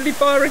 Friendly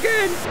fire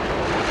again.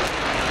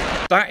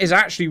 That is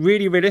actually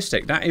really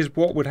realistic. That is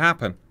what would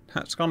happen.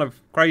 That's kind of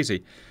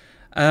crazy.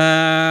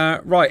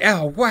 Right.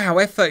 Oh, wow.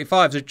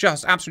 F-35s are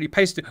just absolutely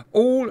pasted.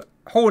 All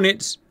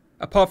Hornets,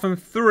 apart from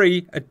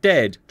 3, are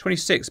dead.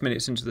 26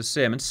 minutes into the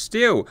sim. And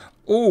still,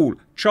 all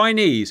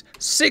Chinese.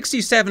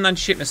 67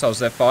 anti-ship missiles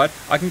they've fired.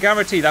 I can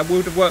guarantee that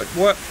would have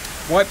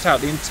wiped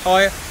out the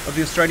entire of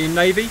the Australian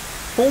Navy.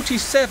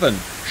 47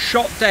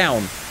 shot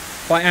down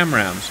by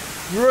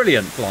AMRAAMs.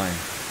 Brilliant flying.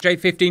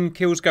 J-15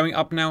 kills going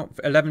up now.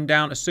 11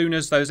 down as soon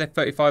as those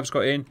F-35s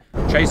got in.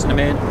 Chasing them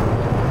in.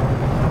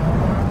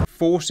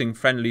 Forcing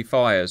friendly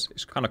fires.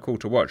 It's kind of cool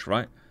to watch,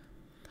 right?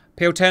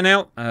 PL-10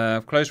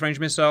 out. Close range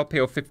missile.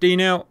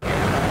 PL-15 out.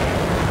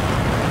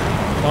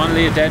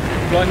 Finally a dead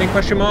Lightning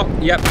question mark.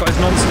 Yep, got his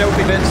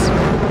non-stealthy bits.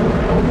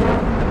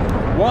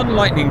 1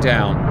 Lightning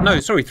down. No,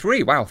 sorry,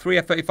 3. Wow, 3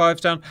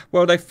 F-35s down.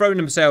 Well, they've thrown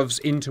themselves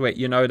into it,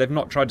 you know. They've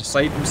not tried to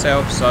save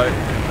themselves, so...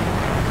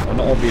 Well,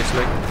 not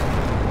obviously.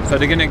 So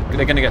they're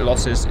gonna get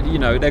losses. You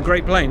know, they're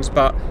great planes,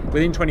 but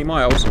within 20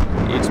 miles,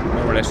 it's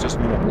more or less just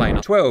a normal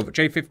plane. 12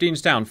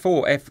 J-15s down,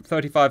 4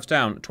 F-35s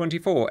down,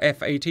 24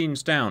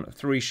 F-18s down,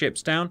 3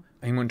 ships down.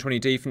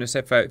 AIM-120D from this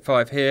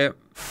F-35 here.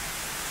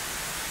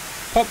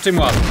 Popped in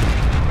 1.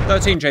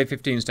 13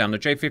 J-15s down. The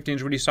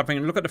J-15's really suffering.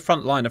 And look at the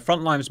front line. The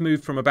front line's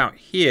moved from about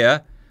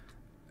here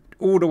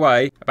all the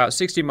way about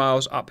 60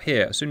 miles up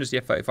here as soon as the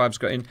F-35's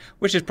got in,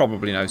 which is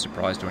probably no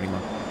surprise to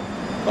anyone.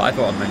 But I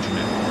thought I'd mention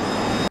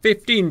it.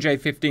 15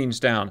 J-15s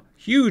down.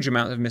 Huge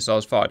amount of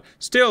missiles fired.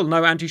 Still,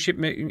 no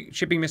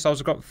anti-shipping missiles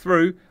have got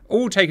through.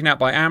 All taken out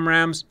by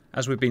AMRAAMs,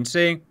 as we've been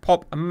seeing.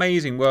 Pop,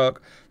 amazing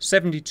work.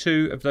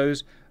 72 of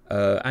those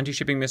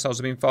anti-shipping missiles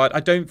have been fired. I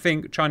don't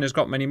think China's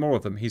got many more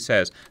of them, he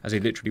says, as he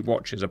literally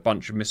watches a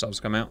bunch of missiles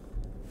come out.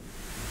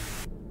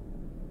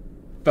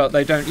 But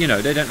they don't, you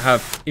know, they don't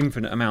have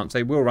infinite amounts.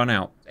 They will run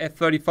out.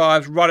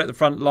 F-35s right at the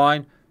front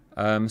line.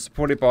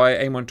 Supported by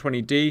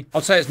AIM-120D.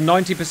 I'd say it's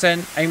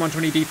 90%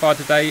 AIM-120D fired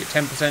today,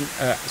 10%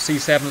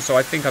 C7, so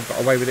I think I've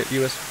got away with it,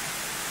 viewers.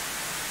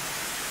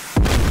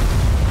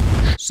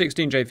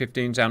 16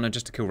 J-15s down, and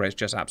just the kill rate's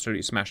just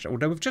absolutely smashed it.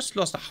 Although we've just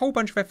lost a whole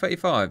bunch of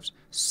F-35s.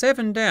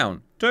 7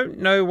 down. Don't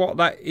know what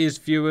that is,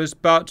 viewers,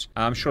 but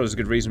I'm sure there's a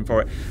good reason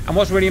for it. And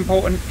what's really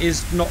important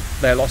is not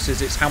their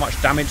losses, it's how much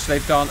damage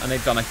they've done, and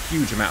they've done a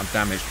huge amount of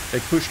damage.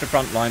 They've pushed the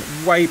front line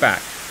way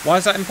back. Why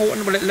is that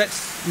important? Well, it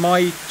lets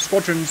my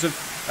squadrons of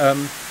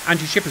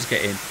anti-shippers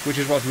get in, which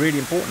is what's really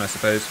important, I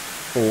suppose,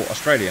 for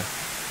Australia.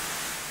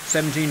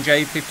 17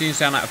 J-15s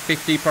down out of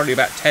 50, probably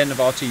about 10 of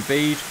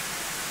RTB'd.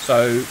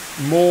 So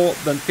more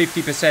than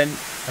 50%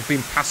 have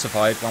been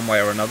pacified one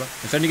way or another.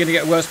 It's only going to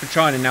get worse for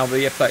China now with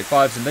the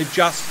F-35s, and the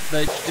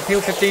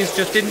PL-15s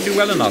just didn't do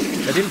well enough.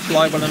 They didn't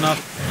fly well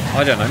enough.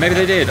 I don't know. Maybe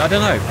they did. I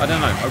don't know.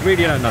 I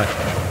really don't know.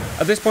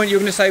 At this point, you're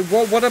going to say,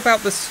 well, what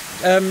about the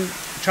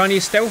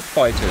Chinese stealth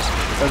fighters?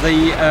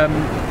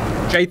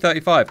 The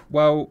J-35.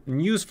 Well,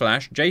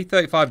 newsflash,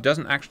 J-35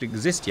 doesn't actually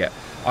exist yet.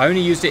 I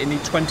only used it in the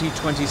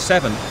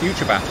 2027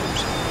 future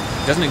battles.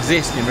 It doesn't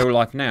exist in real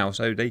life now,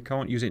 so they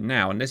can't use it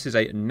now, and this is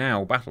a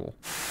now battle.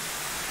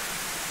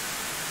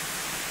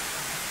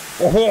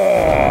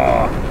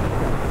 Oh!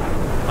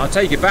 I'll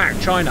take it back,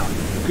 China.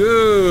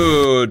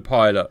 Good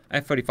pilot.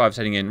 F-35's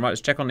heading in. Right, let's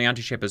check on the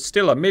anti-shippers.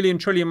 Still a million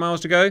trillion miles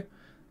to go.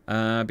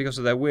 Because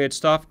of their weird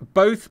stuff.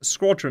 Both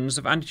squadrons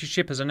of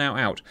anti-shippers are now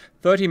out.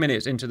 30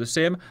 minutes into the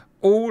sim.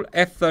 All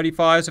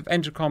F-35s have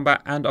entered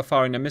combat and are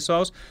firing their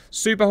missiles.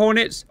 Super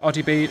Hornets,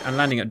 RTB'd and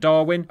landing at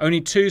Darwin.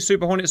 Only 2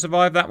 Super Hornets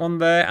survived, that one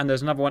there, and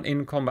there's another one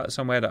in combat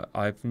somewhere that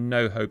I've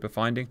no hope of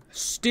finding.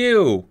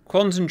 Still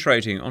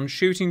concentrating on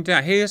shooting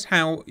down. Here's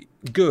how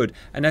good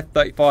an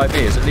F-35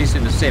 is, at least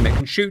in the sim. It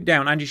can shoot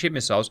down anti-ship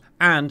missiles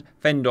and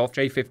fend off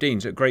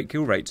J-15s at great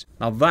kill rates.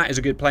 Now that is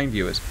a good plane,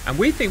 viewers. And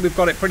we think we've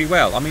got it pretty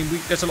well. I mean,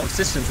 there's a lot of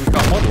systems we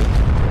can't model.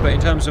 But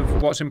in terms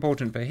of what's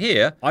important for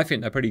here, I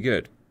think they're pretty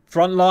good.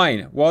 Front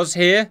line was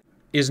here,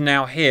 is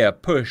now here.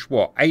 Push,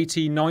 what,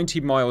 80, 90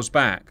 miles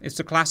back. It's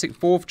the classic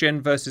 4th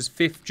gen versus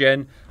 5th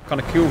gen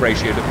kind of kill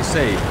ratio that we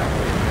see.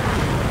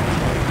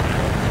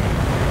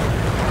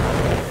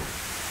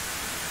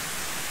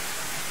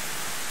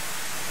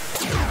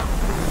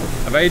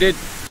 Evaded.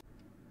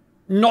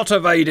 Not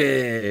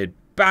evaded.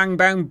 Bang,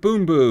 bang,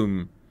 boom,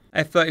 boom.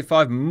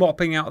 F-35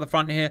 mopping out of the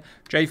front here.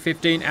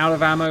 J-15 out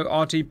of ammo.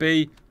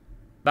 RTB.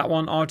 That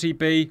one,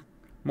 RTB.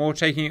 More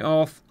taking it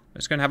off.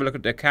 Let's go and have a look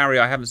at the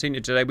carrier. I haven't seen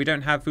it today. We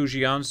don't have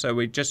Fujian, so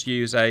we just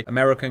use a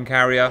American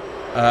carrier.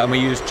 And we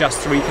use just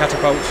 3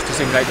 catapults to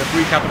simulate the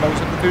 3 catapults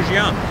of the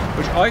Fujian,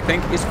 which I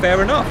think is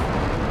fair enough.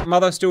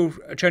 Mother still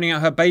churning out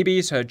her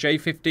babies, her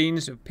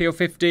J-15s.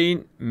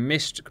 PL-15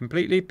 missed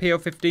completely.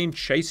 PL-15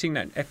 chasing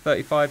that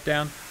F-35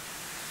 down.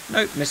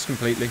 Nope, missed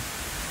completely.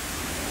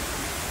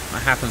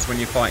 That happens when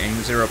you're fighting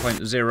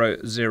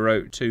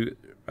 0.002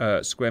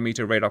 square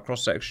meter radar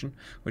cross-section,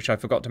 which I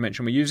forgot to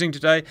mention we're using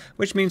today,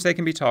 which means they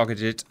can be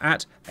targeted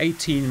at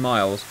 18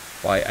 miles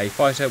by a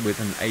fighter with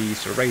an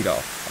AESA radar,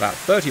 about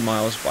 30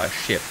 miles by a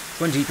ship.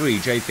 23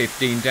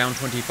 J-15 down,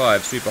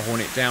 25 Super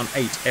Hornet down,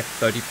 8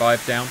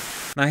 F-35 down.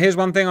 Now here's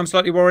one thing I'm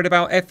slightly worried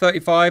about.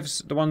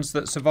 F-35s, the ones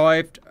that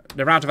survived,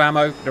 they're out of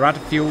ammo, they're out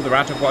of fuel, they're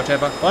out of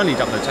whatever. Finally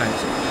done their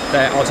tanks.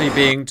 They're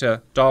RTBing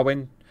to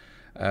Darwin.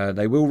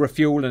 They will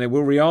refuel and they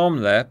will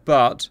rearm there,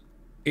 but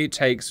it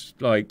takes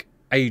like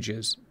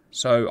ages.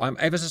 So I'm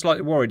ever so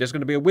slightly worried there's going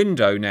to be a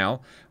window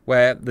now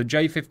where the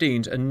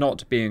J-15s are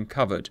not being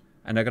covered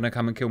and they're going to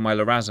come and kill my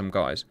LRASM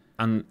guys.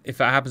 And if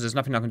that happens, there's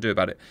nothing I can do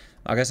about it.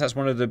 I guess that's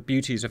one of the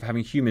beauties of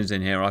having humans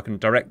in here. I can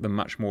direct them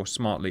much more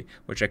smartly,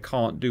 which I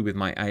can't do with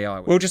my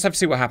AI. We'll just have to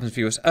see what happens,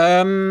 viewers.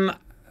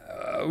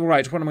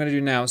 Right, what am I going to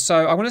do now?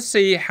 So I want to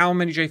see how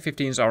many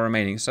J-15s are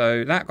remaining.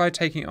 So that guy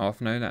taking off.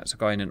 No, that's a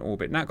guy in an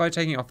orbit. That guy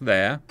taking off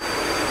there.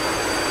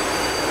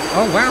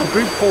 Oh wow,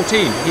 group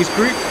 14. He's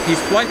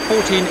flight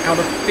 14 out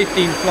of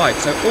 15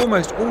 flights. So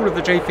almost all of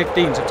the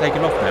J-15s have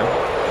taken off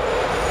now.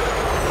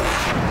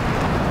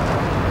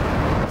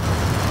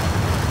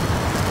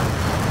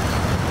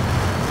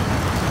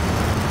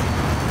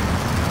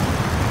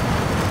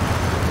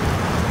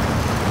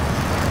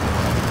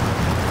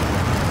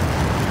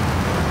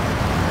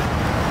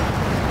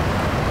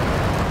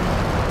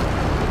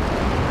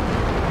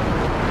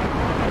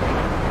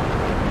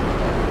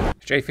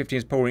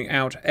 J-15's pouring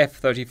out,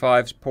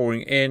 F-35's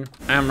pouring in,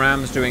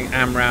 AMRAAM's doing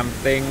AMRAAM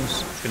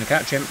things. It's going to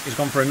catch him. He's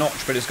gone for a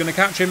notch, but it's going to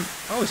catch him.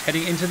 Oh, he's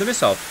heading into the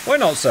missile. Why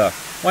not, sir?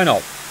 Why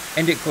not?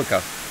 End it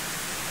quicker.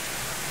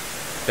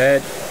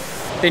 Dead.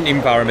 Didn't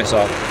even fire a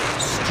missile.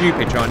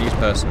 Stupid Chinese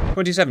person.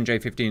 27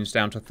 J-15s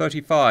down to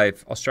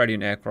 35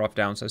 Australian aircraft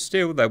down, so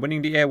still they're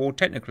winning the air war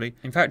technically.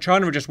 In fact,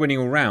 China are just winning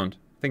all round.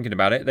 Thinking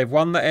about it, they've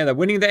won the air, they're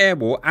winning the air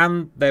war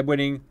and they're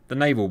winning the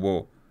naval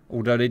war.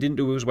 Although they didn't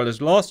do as well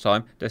as last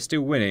time, they're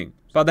still winning.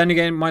 But then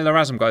again, my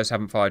LRASM guys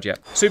haven't fired yet.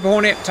 Super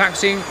Hornet,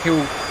 taxiing,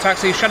 he'll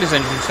taxi, shut his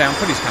engines down,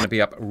 put his canopy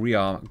up,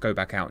 rearm, go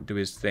back out, do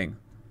his thing.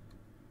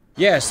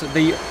 Yes,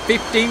 the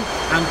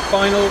 15th and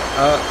final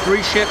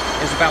 3 ship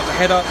is about to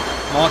head up,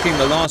 marking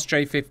the last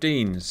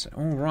J-15s.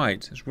 All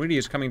right, this really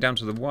is coming down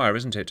to the wire,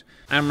 isn't it?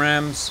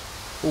 AMRAAMs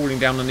falling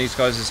down on these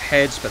guys'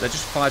 heads, but they're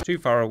just fired too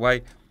far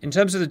away. In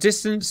terms of the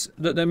distance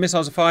that the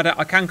missiles are fired at,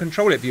 I can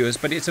control it, viewers,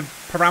 but it's a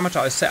parameter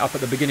I set up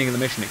at the beginning of the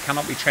mission. It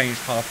cannot be changed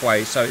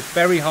halfway, so it's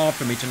very hard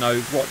for me to know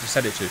what to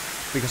set it to,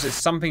 because it's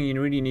something you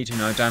really need to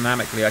know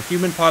dynamically. A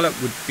human pilot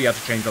would be able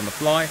to change on the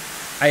fly,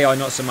 AI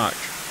not so much.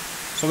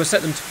 So we'll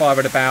set them to fire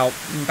at about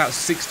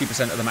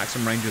 60% of the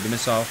maximum range of the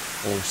missile,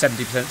 or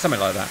 70%, something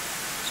like that.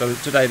 So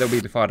today they'll be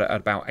fired at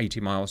about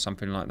 80 miles,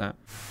 something like that.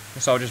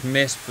 Missile just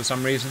missed for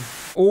some reason.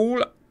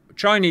 All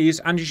Chinese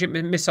anti-ship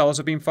missiles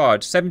have been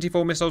fired.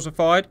 74 missiles were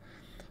fired.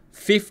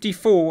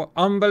 54,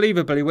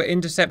 unbelievably, were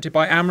intercepted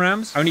by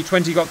AMRAAMs. Only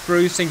 20 got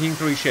through, sinking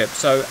 3 ships.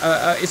 So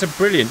it's a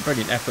brilliant,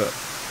 brilliant effort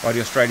by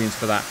the Australians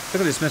for that.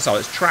 Look at this missile.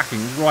 It's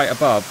tracking right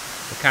above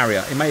the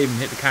carrier. It may even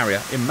hit the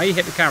carrier. It may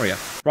hit the carrier.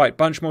 Right,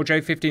 bunch more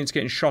J-15s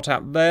getting shot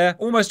out there.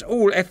 Almost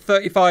all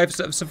F-35s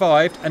that have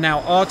survived are now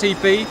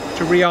RTB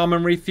to rearm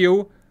and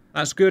refuel.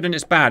 That's good and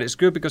it's bad. It's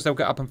good because they'll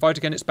get up and fight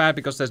again. It's bad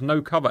because there's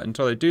no cover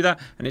until they do that,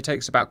 and it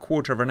takes about a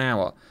quarter of an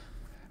hour.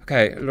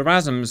 Okay,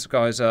 LRASMs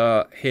guys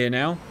are here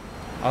now.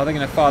 Are they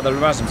going to fire the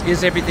LRASMs?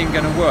 Is everything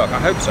going to work? I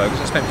hope so,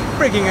 because I spent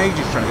frigging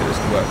ages trying to get this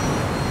to work.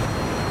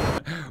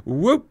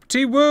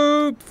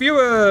 Whoop-de-whoop,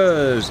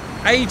 viewers!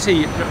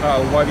 80...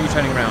 Oh, why are you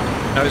turning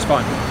around? No, it's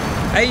fine.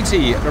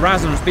 80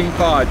 LRASMs being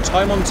fired,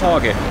 time on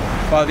target,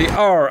 by the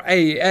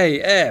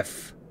RAAF.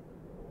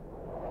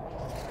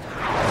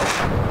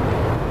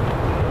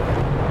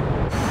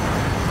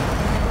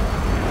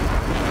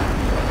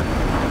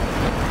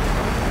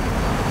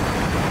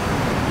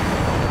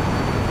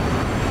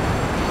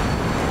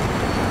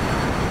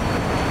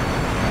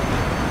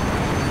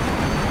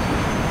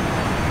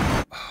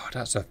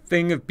 That's a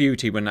thing of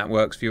beauty when that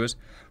works, viewers.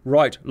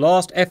 Right,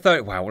 last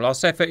F-35... Wow,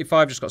 last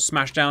F-35 just got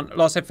smashed down.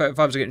 Last F-35s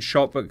are getting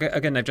shot, but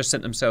again, they've just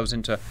sent themselves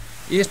into...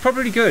 It's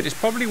probably good. It's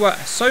probably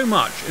worked so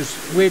much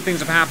as weird things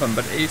have happened,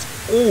 but it's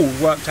all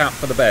worked out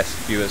for the best,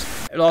 viewers.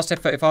 Last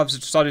F-35s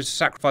have decided to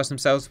sacrifice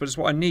themselves, but it's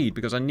what I need,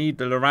 because I need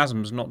the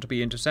LRASMs not to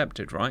be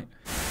intercepted, right?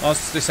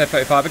 Last this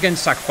F-35, again,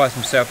 sacrificed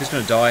himself. He's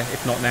going to die.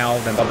 If not now,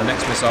 then by the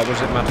next missile. What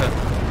does it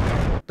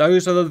matter?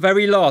 Those are the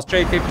very last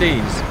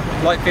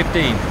J-15s. Flight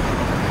 15.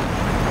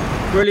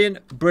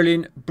 Brilliant,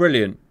 brilliant,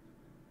 brilliant.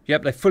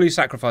 Yep, they fully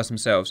sacrificed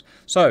themselves.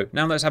 So,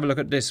 now let's have a look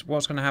at this.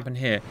 What's going to happen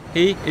here?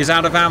 He is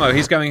out of ammo.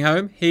 He's going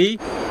home. He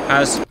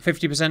has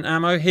 50%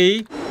 ammo.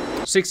 He,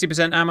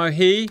 60% ammo.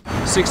 He,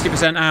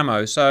 60%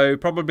 ammo. So,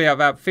 probably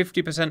about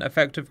 50%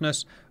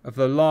 effectiveness of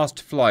the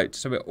last flight.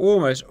 So, it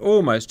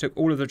almost took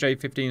all of the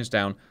J-15s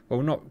down.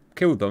 Well, not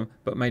killed them,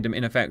 but made them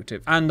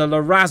ineffective. And the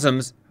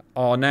LRASMs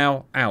are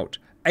now out.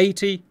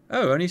 80.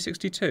 Oh, only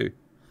 62.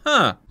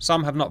 Huh,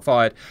 some have not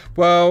fired.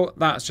 Well,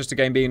 that's just a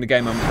game being the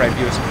game, I'm afraid,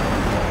 viewers.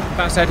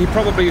 That said, he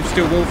probably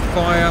still will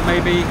fire,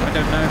 maybe. I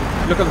don't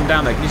know. Look at them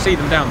down there. Can you see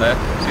them down there?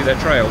 See their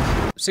trail?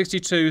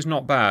 62 is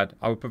not bad.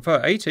 I would prefer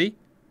 80.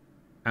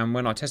 And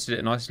when I tested it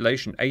in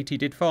isolation, 80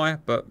 did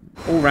fire. But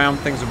all round,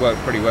 things have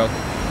worked pretty well.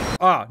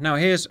 Ah, now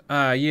here's...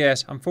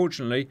 yes,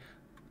 unfortunately,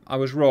 I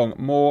was wrong.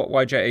 More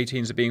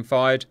YJ-18s are being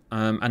fired,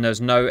 and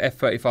there's no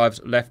F-35s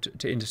left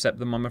to intercept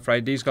them, I'm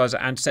afraid. These guys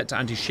are set to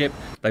anti-ship.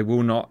 They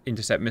will not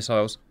intercept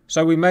missiles.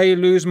 So we may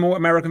lose more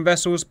American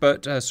vessels,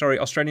 but,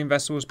 Australian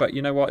vessels, but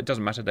you know what? It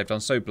doesn't matter. They've done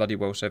so bloody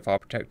well so far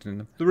protecting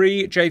them.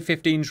 3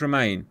 J-15s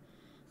remain.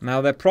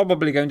 Now, they're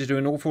probably going to do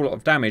an awful lot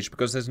of damage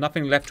because there's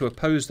nothing left to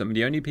oppose them.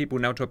 The only people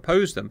now to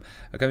oppose them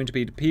are going to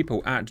be the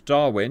people at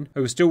Darwin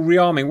who are still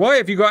rearming. Why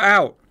have you got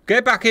out?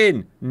 Get back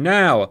in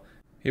now.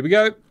 Here we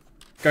go.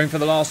 Going for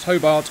the last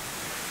Hobart.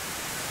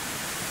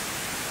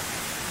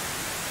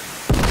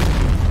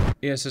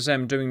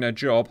 ESSM doing their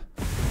job.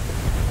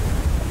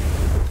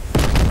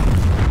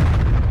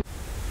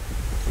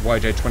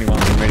 YJ-21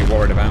 I'm really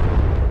worried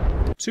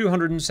about.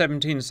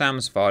 217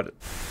 SAMs fired.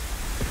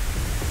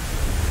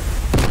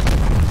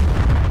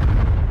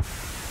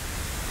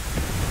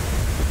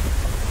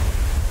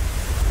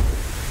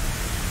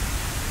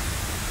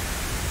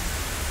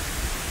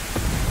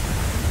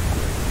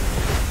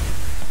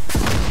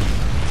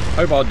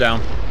 Hobart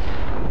down.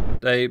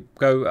 They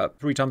go at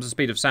 3 times the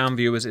speed of sound,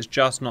 viewers. It's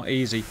just not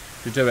easy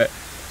to do it.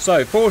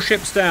 So, 4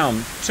 ships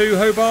down. 2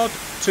 Hobart,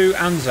 2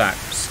 Anzac.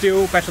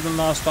 Still better than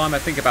last time. I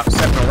think about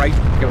 7 or 8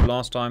 killed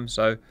last time.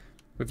 So,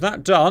 with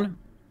that done...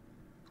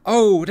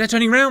 Oh, they're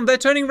turning round. They're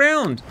turning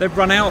round. They've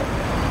run out.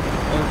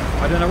 Oh,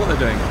 I don't know what they're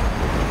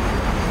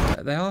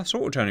doing. They are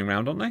sort of turning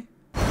round, aren't they?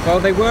 Well,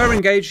 they were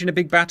engaged in a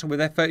big battle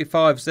with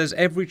F-35s. There's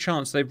every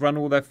chance they've run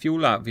all their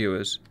fuel out,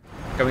 viewers.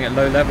 Going at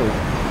low level.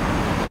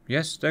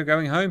 Yes, they're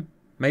going home.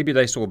 Maybe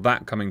they saw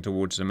that coming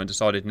towards them and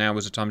decided now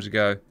was the time to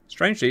go.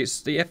 Strangely,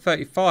 it's the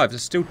F-35s. They're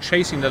still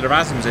chasing the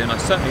LRASMs in. I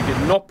certainly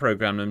did not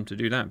program them to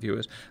do that,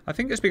 viewers. I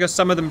think it's because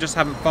some of them just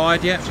haven't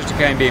fired yet. It's just a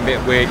game being a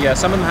bit weird. Yeah,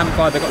 some of them haven't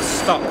fired. They got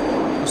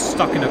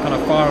stuck in a kind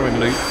of firing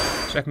loop.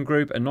 Second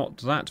group are not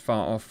that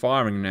far off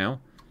firing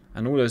now.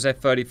 And all those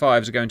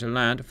F-35s are going to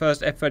land.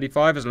 First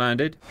F-35 has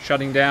landed.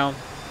 Shutting down,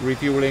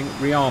 refueling,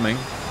 rearming.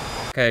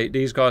 Okay,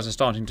 these guys are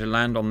starting to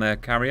land on their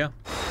carrier.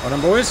 Well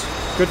done, boys.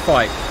 Good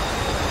fight.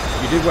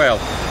 You did well.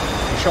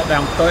 You shot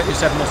down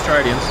 37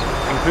 Australians,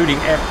 including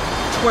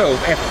 12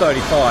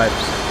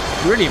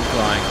 F-35s. Brilliant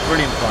flying,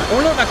 brilliant flying.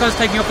 Oh look, that guy's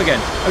taking off again.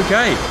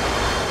 Okay.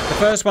 The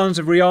first ones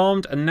have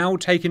rearmed and now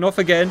taking off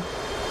again.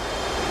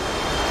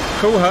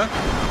 Cool, huh?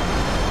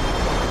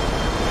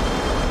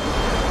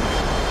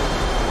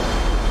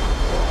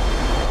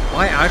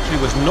 I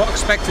actually was not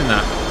expecting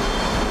that.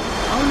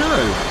 Oh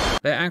no.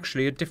 They're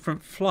actually a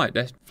different flight.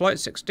 They're Flight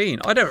 16.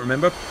 I don't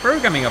remember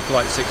programming a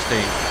Flight 16.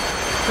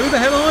 Who the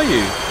hell are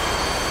you?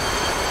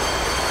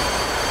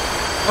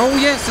 Oh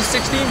yes, the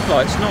 16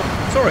 flight's not...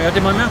 Sorry, I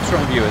did my maths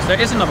wrong, viewers.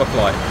 There is another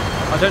flight.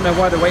 I don't know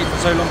why they're waiting for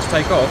so long to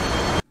take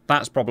off.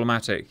 That's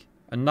problematic.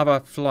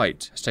 Another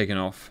flight has taken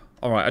off.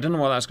 Alright, I don't know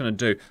what that's going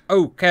to do.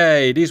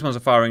 Okay, these ones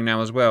are firing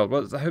now as well.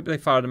 Well, I hope they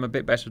fired them a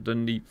bit better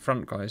than the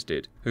front guys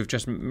did, who've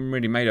just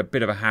really made a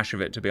bit of a hash of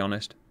it, to be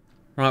honest.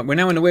 Right, we're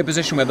now in a weird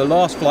position where the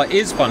last flight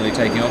is finally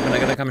taking off and they're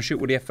going to come and shoot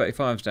all the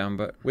F-35s down,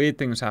 but weird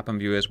things happen,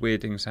 viewers.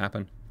 Weird things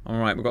happen.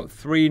 Alright, we've got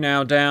 3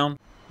 now down.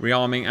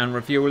 Rearming and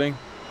refueling.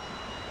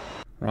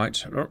 Right,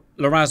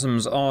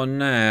 LRASMs are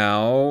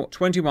now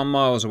 21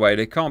 miles away.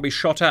 They can't be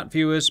shot at,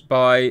 viewers,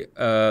 by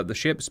the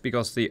ships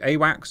because the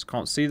AWACS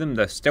can't see them.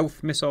 They're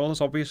stealth missiles,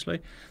 obviously.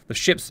 The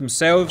ships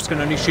themselves can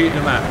only shoot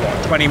them at,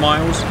 what, 20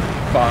 miles?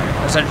 But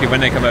essentially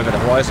when they come over the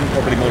horizon,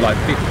 probably more like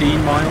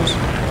 15 miles.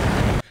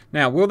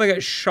 Now, will they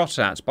get shot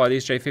at by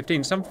these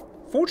J-15s?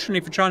 Unfortunately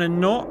for China,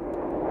 not.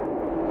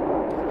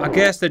 I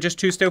guess they're just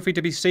too stealthy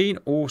to be seen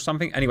or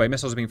something. Anyway,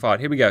 missiles are being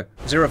fired. Here we go.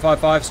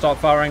 055, start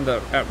firing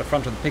out the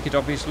front of the picket,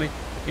 obviously.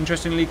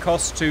 Interestingly,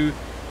 cost to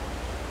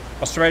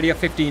Australia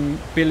 $15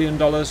 billion,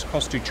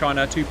 cost to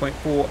China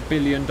 $2.4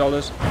 billion.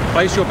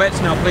 Place your bets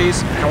now,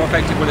 please. How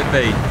effective will it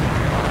be?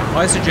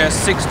 I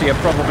suggest 60 are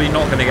probably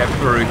not going to get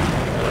through.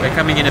 They're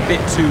coming in a bit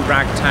too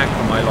ragtag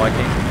for my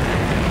liking.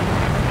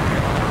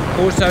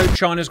 Also,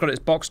 China's got its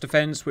box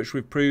defense, which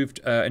we've proved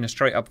in a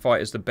straight-up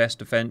fight is the best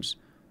defense.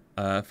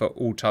 For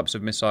all types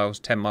of missiles,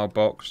 10-mile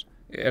box.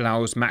 It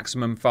allows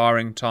maximum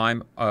firing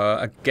time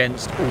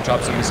against all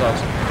types of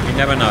missiles. You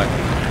never know.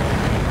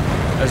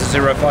 There's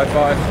a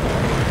 055.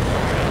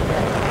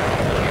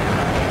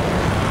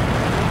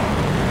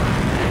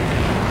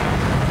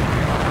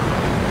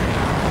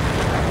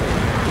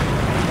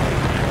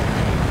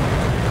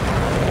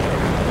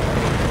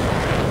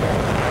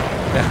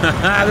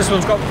 This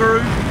one's got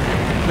through.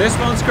 This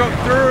one's got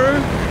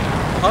through.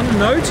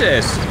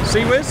 Unnoticed.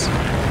 See, Wiz?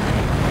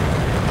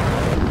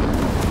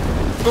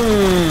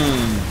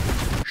 Boom!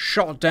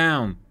 Shot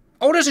down.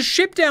 Oh, there's a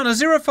ship down. A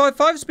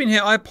 055's been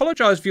hit. I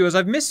apologise, viewers.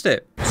 I've missed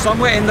it.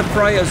 Somewhere in the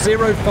fray, a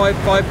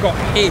 055 got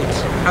hit.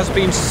 Has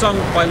been sunk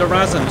by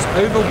LRASMs.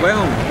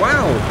 Overwhelmed.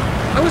 Wow.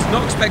 I was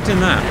not expecting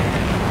that.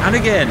 And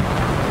again.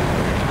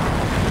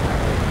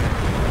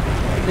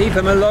 Leave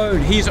him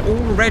alone. He's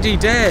already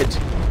dead.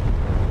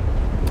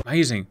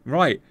 Amazing.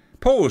 Right.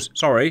 Pause.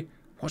 Sorry.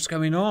 What's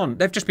going on?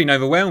 They've just been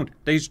overwhelmed.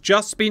 They've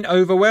just been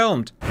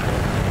overwhelmed.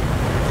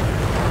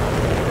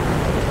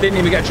 Didn't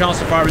even get a chance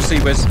to fire a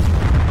Seawiz.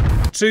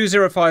 2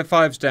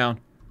 055s down.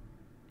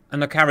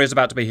 And the carrier's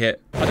about to be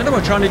hit. I don't know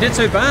what China did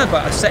so bad,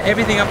 but I set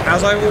everything up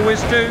as I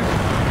always do.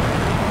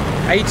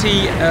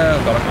 80...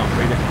 God, I can't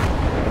read it.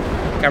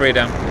 Carrier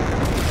down.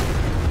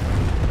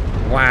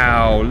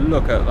 Wow,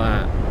 look at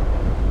that.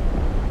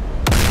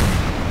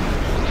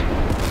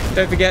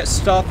 Don't forget,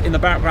 stuff in the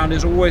background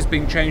is always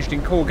being changed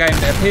in core game.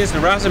 It appears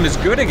LRASM is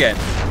good again.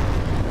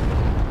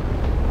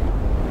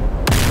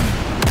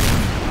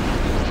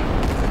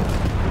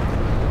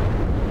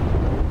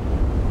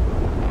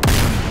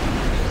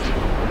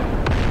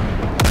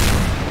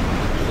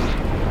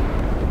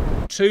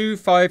 Two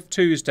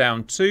 5.2s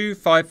down.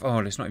 2.5. Oh,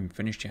 it's not even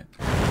finished yet.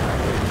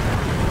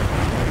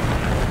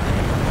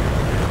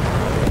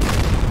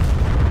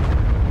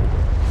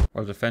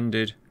 Well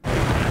defended.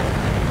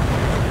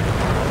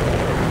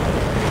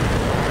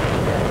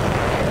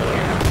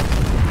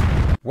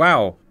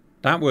 Wow,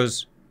 that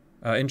was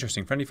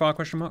interesting. Friendly fire,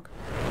 question mark?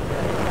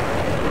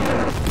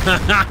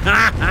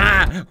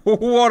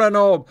 What a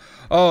knob!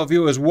 Oh,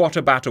 viewers, what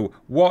a battle.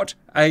 What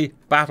a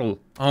battle.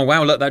 Oh,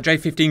 wow, look, that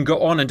J-15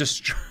 got on and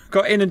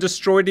got in and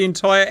destroyed the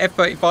entire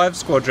F-35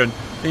 squadron.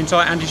 The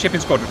entire anti-shipping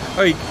squadron.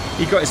 Oh,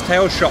 he got his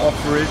tail shot off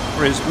for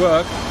his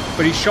work,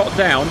 but he shot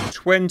down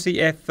 20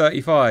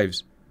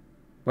 F-35s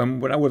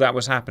when all that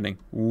was happening.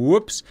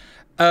 Whoops.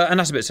 And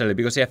that's a bit silly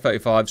because the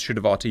F-35s should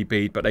have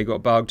RTB'd, but they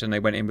got bugged and they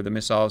went in with the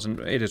missiles, and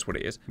it is what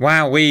it is.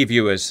 Wowee,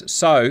 viewers.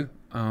 So,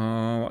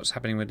 what's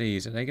happening with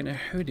these? Are they going to...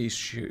 Who are these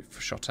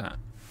shot at?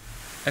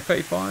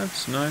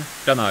 F-35s? No?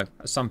 Don't know.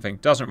 Something.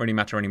 Doesn't really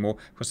matter anymore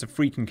because the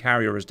freaking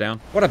carrier is down.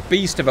 What a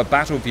beast of a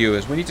battle,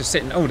 viewers. We need to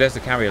sit and... Oh, there's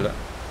the carrier. Look.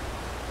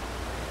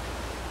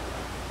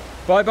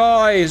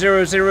 Bye-bye,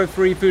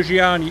 003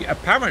 Fujian.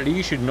 Apparently,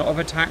 you should not have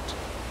attacked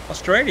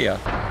Australia.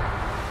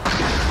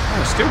 Oh,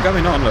 it's still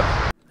going on, look.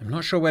 I'm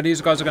not sure where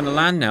these guys are going to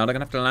land now. They're going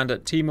to have to land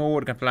at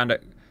Timor. They're going to have to land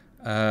at,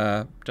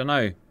 don't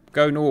know,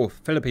 go north,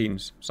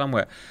 Philippines,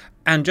 somewhere.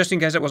 And just in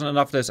case it wasn't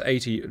enough, there's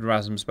 80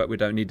 LRASMs, but we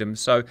don't need them.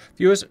 So,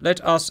 viewers,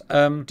 let us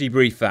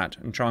debrief that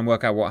and try and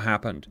work out what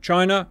happened.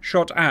 China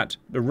shot at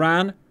the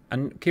RAN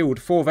and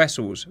killed 4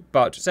 vessels,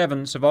 but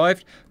 7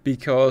 survived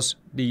because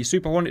the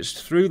Super Hornets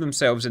threw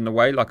themselves in the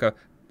way like a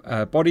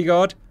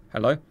bodyguard.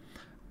 Hello.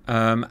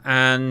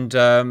 And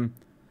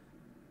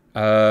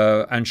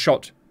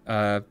shot...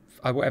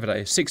 whatever that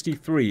is,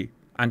 63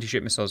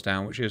 anti-ship missiles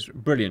down, which is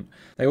brilliant.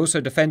 They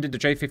also defended the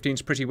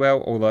J-15s pretty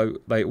well, although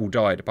they all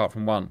died, apart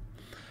from one.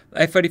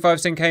 The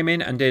F-35s then came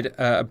in and did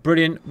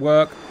brilliant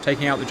work,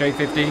 taking out the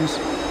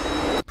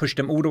J-15s, pushed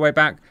them all the way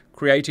back,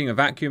 creating a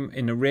vacuum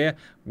in the rear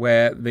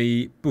where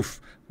the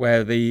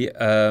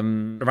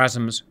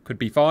LRASMs could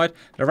be fired.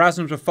 The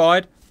LRASMs were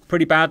fired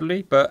pretty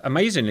badly, but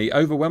amazingly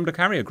overwhelmed a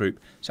carrier group.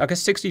 So I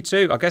guess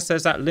 62, I guess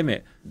there's that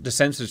limit. The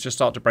sensors just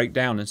start to break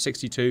down, and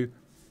 62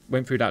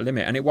 went through that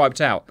limit and it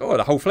wiped out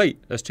the whole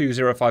fleet. There's 2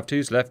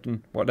 052s left,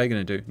 and what are they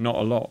going to do? Not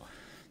a lot.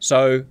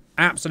 So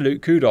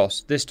absolute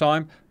kudos this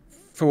time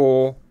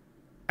for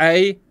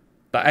the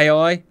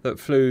AI that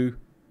flew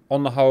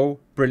on the whole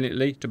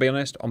brilliantly, to be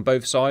honest, on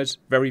both sides.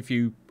 Very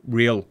few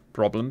real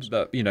problems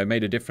that, you know,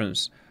 made a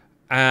difference.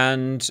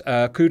 And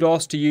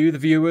kudos to you, the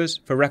viewers,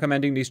 for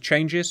recommending these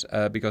changes,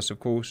 because, of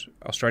course,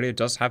 Australia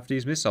does have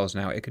these missiles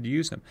now. It could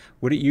use them.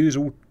 Would it use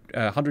all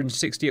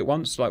 160 at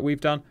once like we've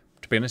done?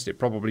 To be honest, it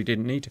probably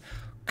didn't need to.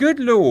 Good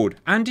Lord,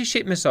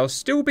 anti-ship missiles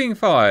still being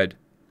fired.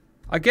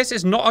 I guess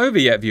it's not over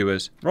yet,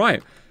 viewers.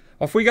 Right,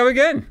 off we go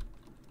again.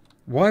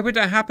 Why would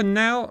that happen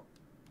now?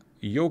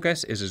 Your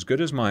guess is as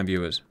good as mine,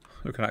 viewers.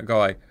 Look at that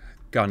guy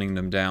gunning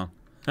them down.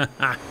 An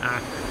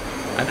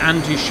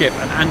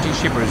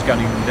anti-shipper is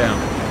gunning them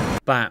down.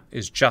 That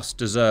is just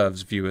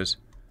deserves, viewers.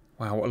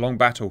 Wow, what a long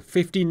battle.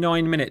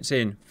 59 minutes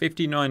in.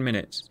 59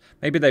 minutes.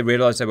 Maybe they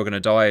realised they were going to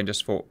die and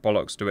just thought,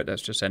 bollocks to it,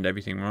 let's just end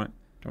everything, right?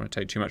 Don't want to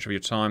take too much of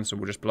your time, so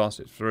we'll just blast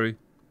it through.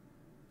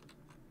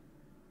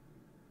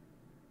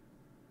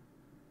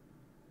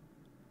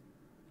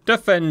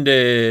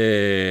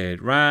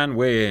 Defended! RAN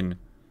win.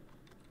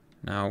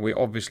 Now, we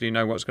obviously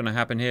know what's going to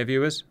happen here,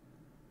 viewers.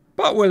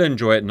 But we'll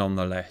enjoy it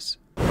nonetheless.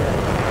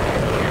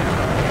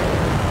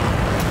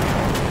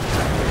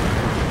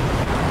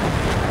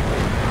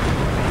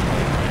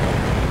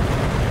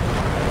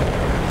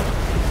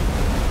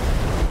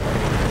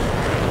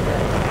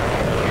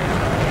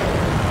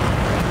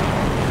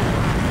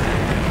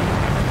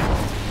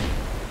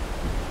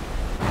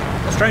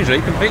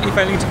 Strangely, completely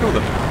failing to kill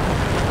them.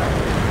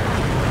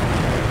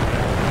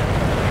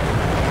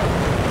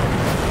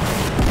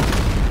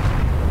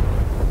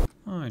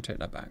 I take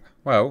that back.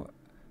 Well,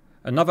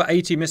 another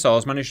 80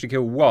 missiles managed to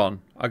kill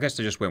one. I guess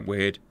they just went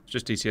weird. It's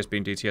just DCS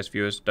being DCS,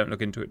 viewers. Don't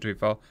look into it too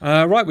far.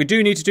 Right, we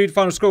do need to do the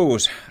final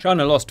scores.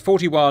 China lost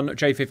 41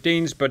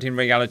 J-15s, but in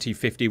reality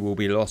 50 will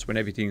be lost when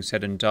everything's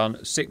said and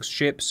done. 6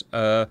 ships,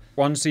 1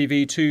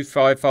 CV, 2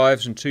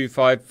 55s and 2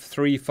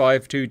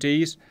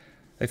 5.352Ds.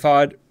 They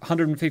fired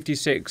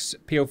 156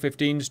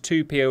 PL-15s,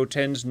 2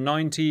 PL-10s,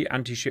 90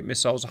 anti-ship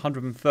missiles,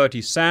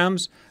 130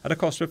 SAMs at a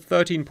cost of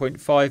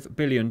 $13.5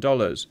 billion.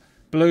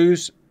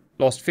 Blues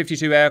lost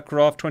 52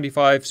 aircraft,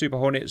 25 Super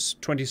Hornets,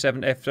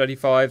 27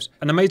 F-35s,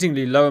 an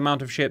amazingly low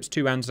amount of ships,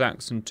 2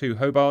 Anzacs and 2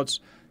 Hobarts.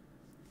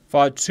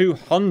 Fired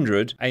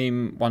 200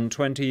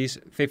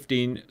 AIM-120s,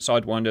 15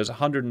 Sidewinders,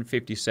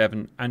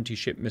 157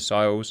 anti-ship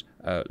missiles,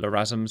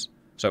 LRASMs,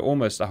 so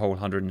almost the whole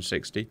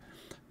 160.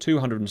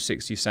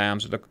 260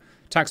 SAMs at a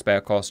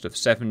taxpayer cost of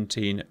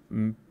 $17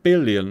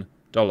 billion.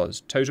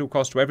 Total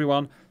cost to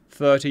everyone,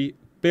 $30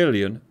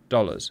 billion.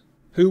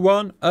 Who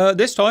won?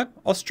 This time,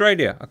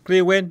 Australia. A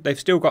clear win. They've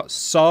still got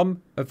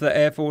some of their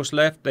Air Force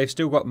left. They've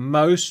still got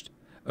most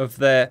of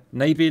their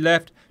Navy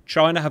left.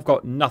 China have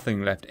got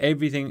nothing left.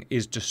 Everything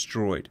is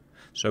destroyed.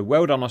 So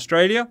well done,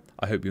 Australia.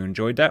 I hope you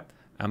enjoyed that,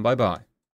 and bye-bye.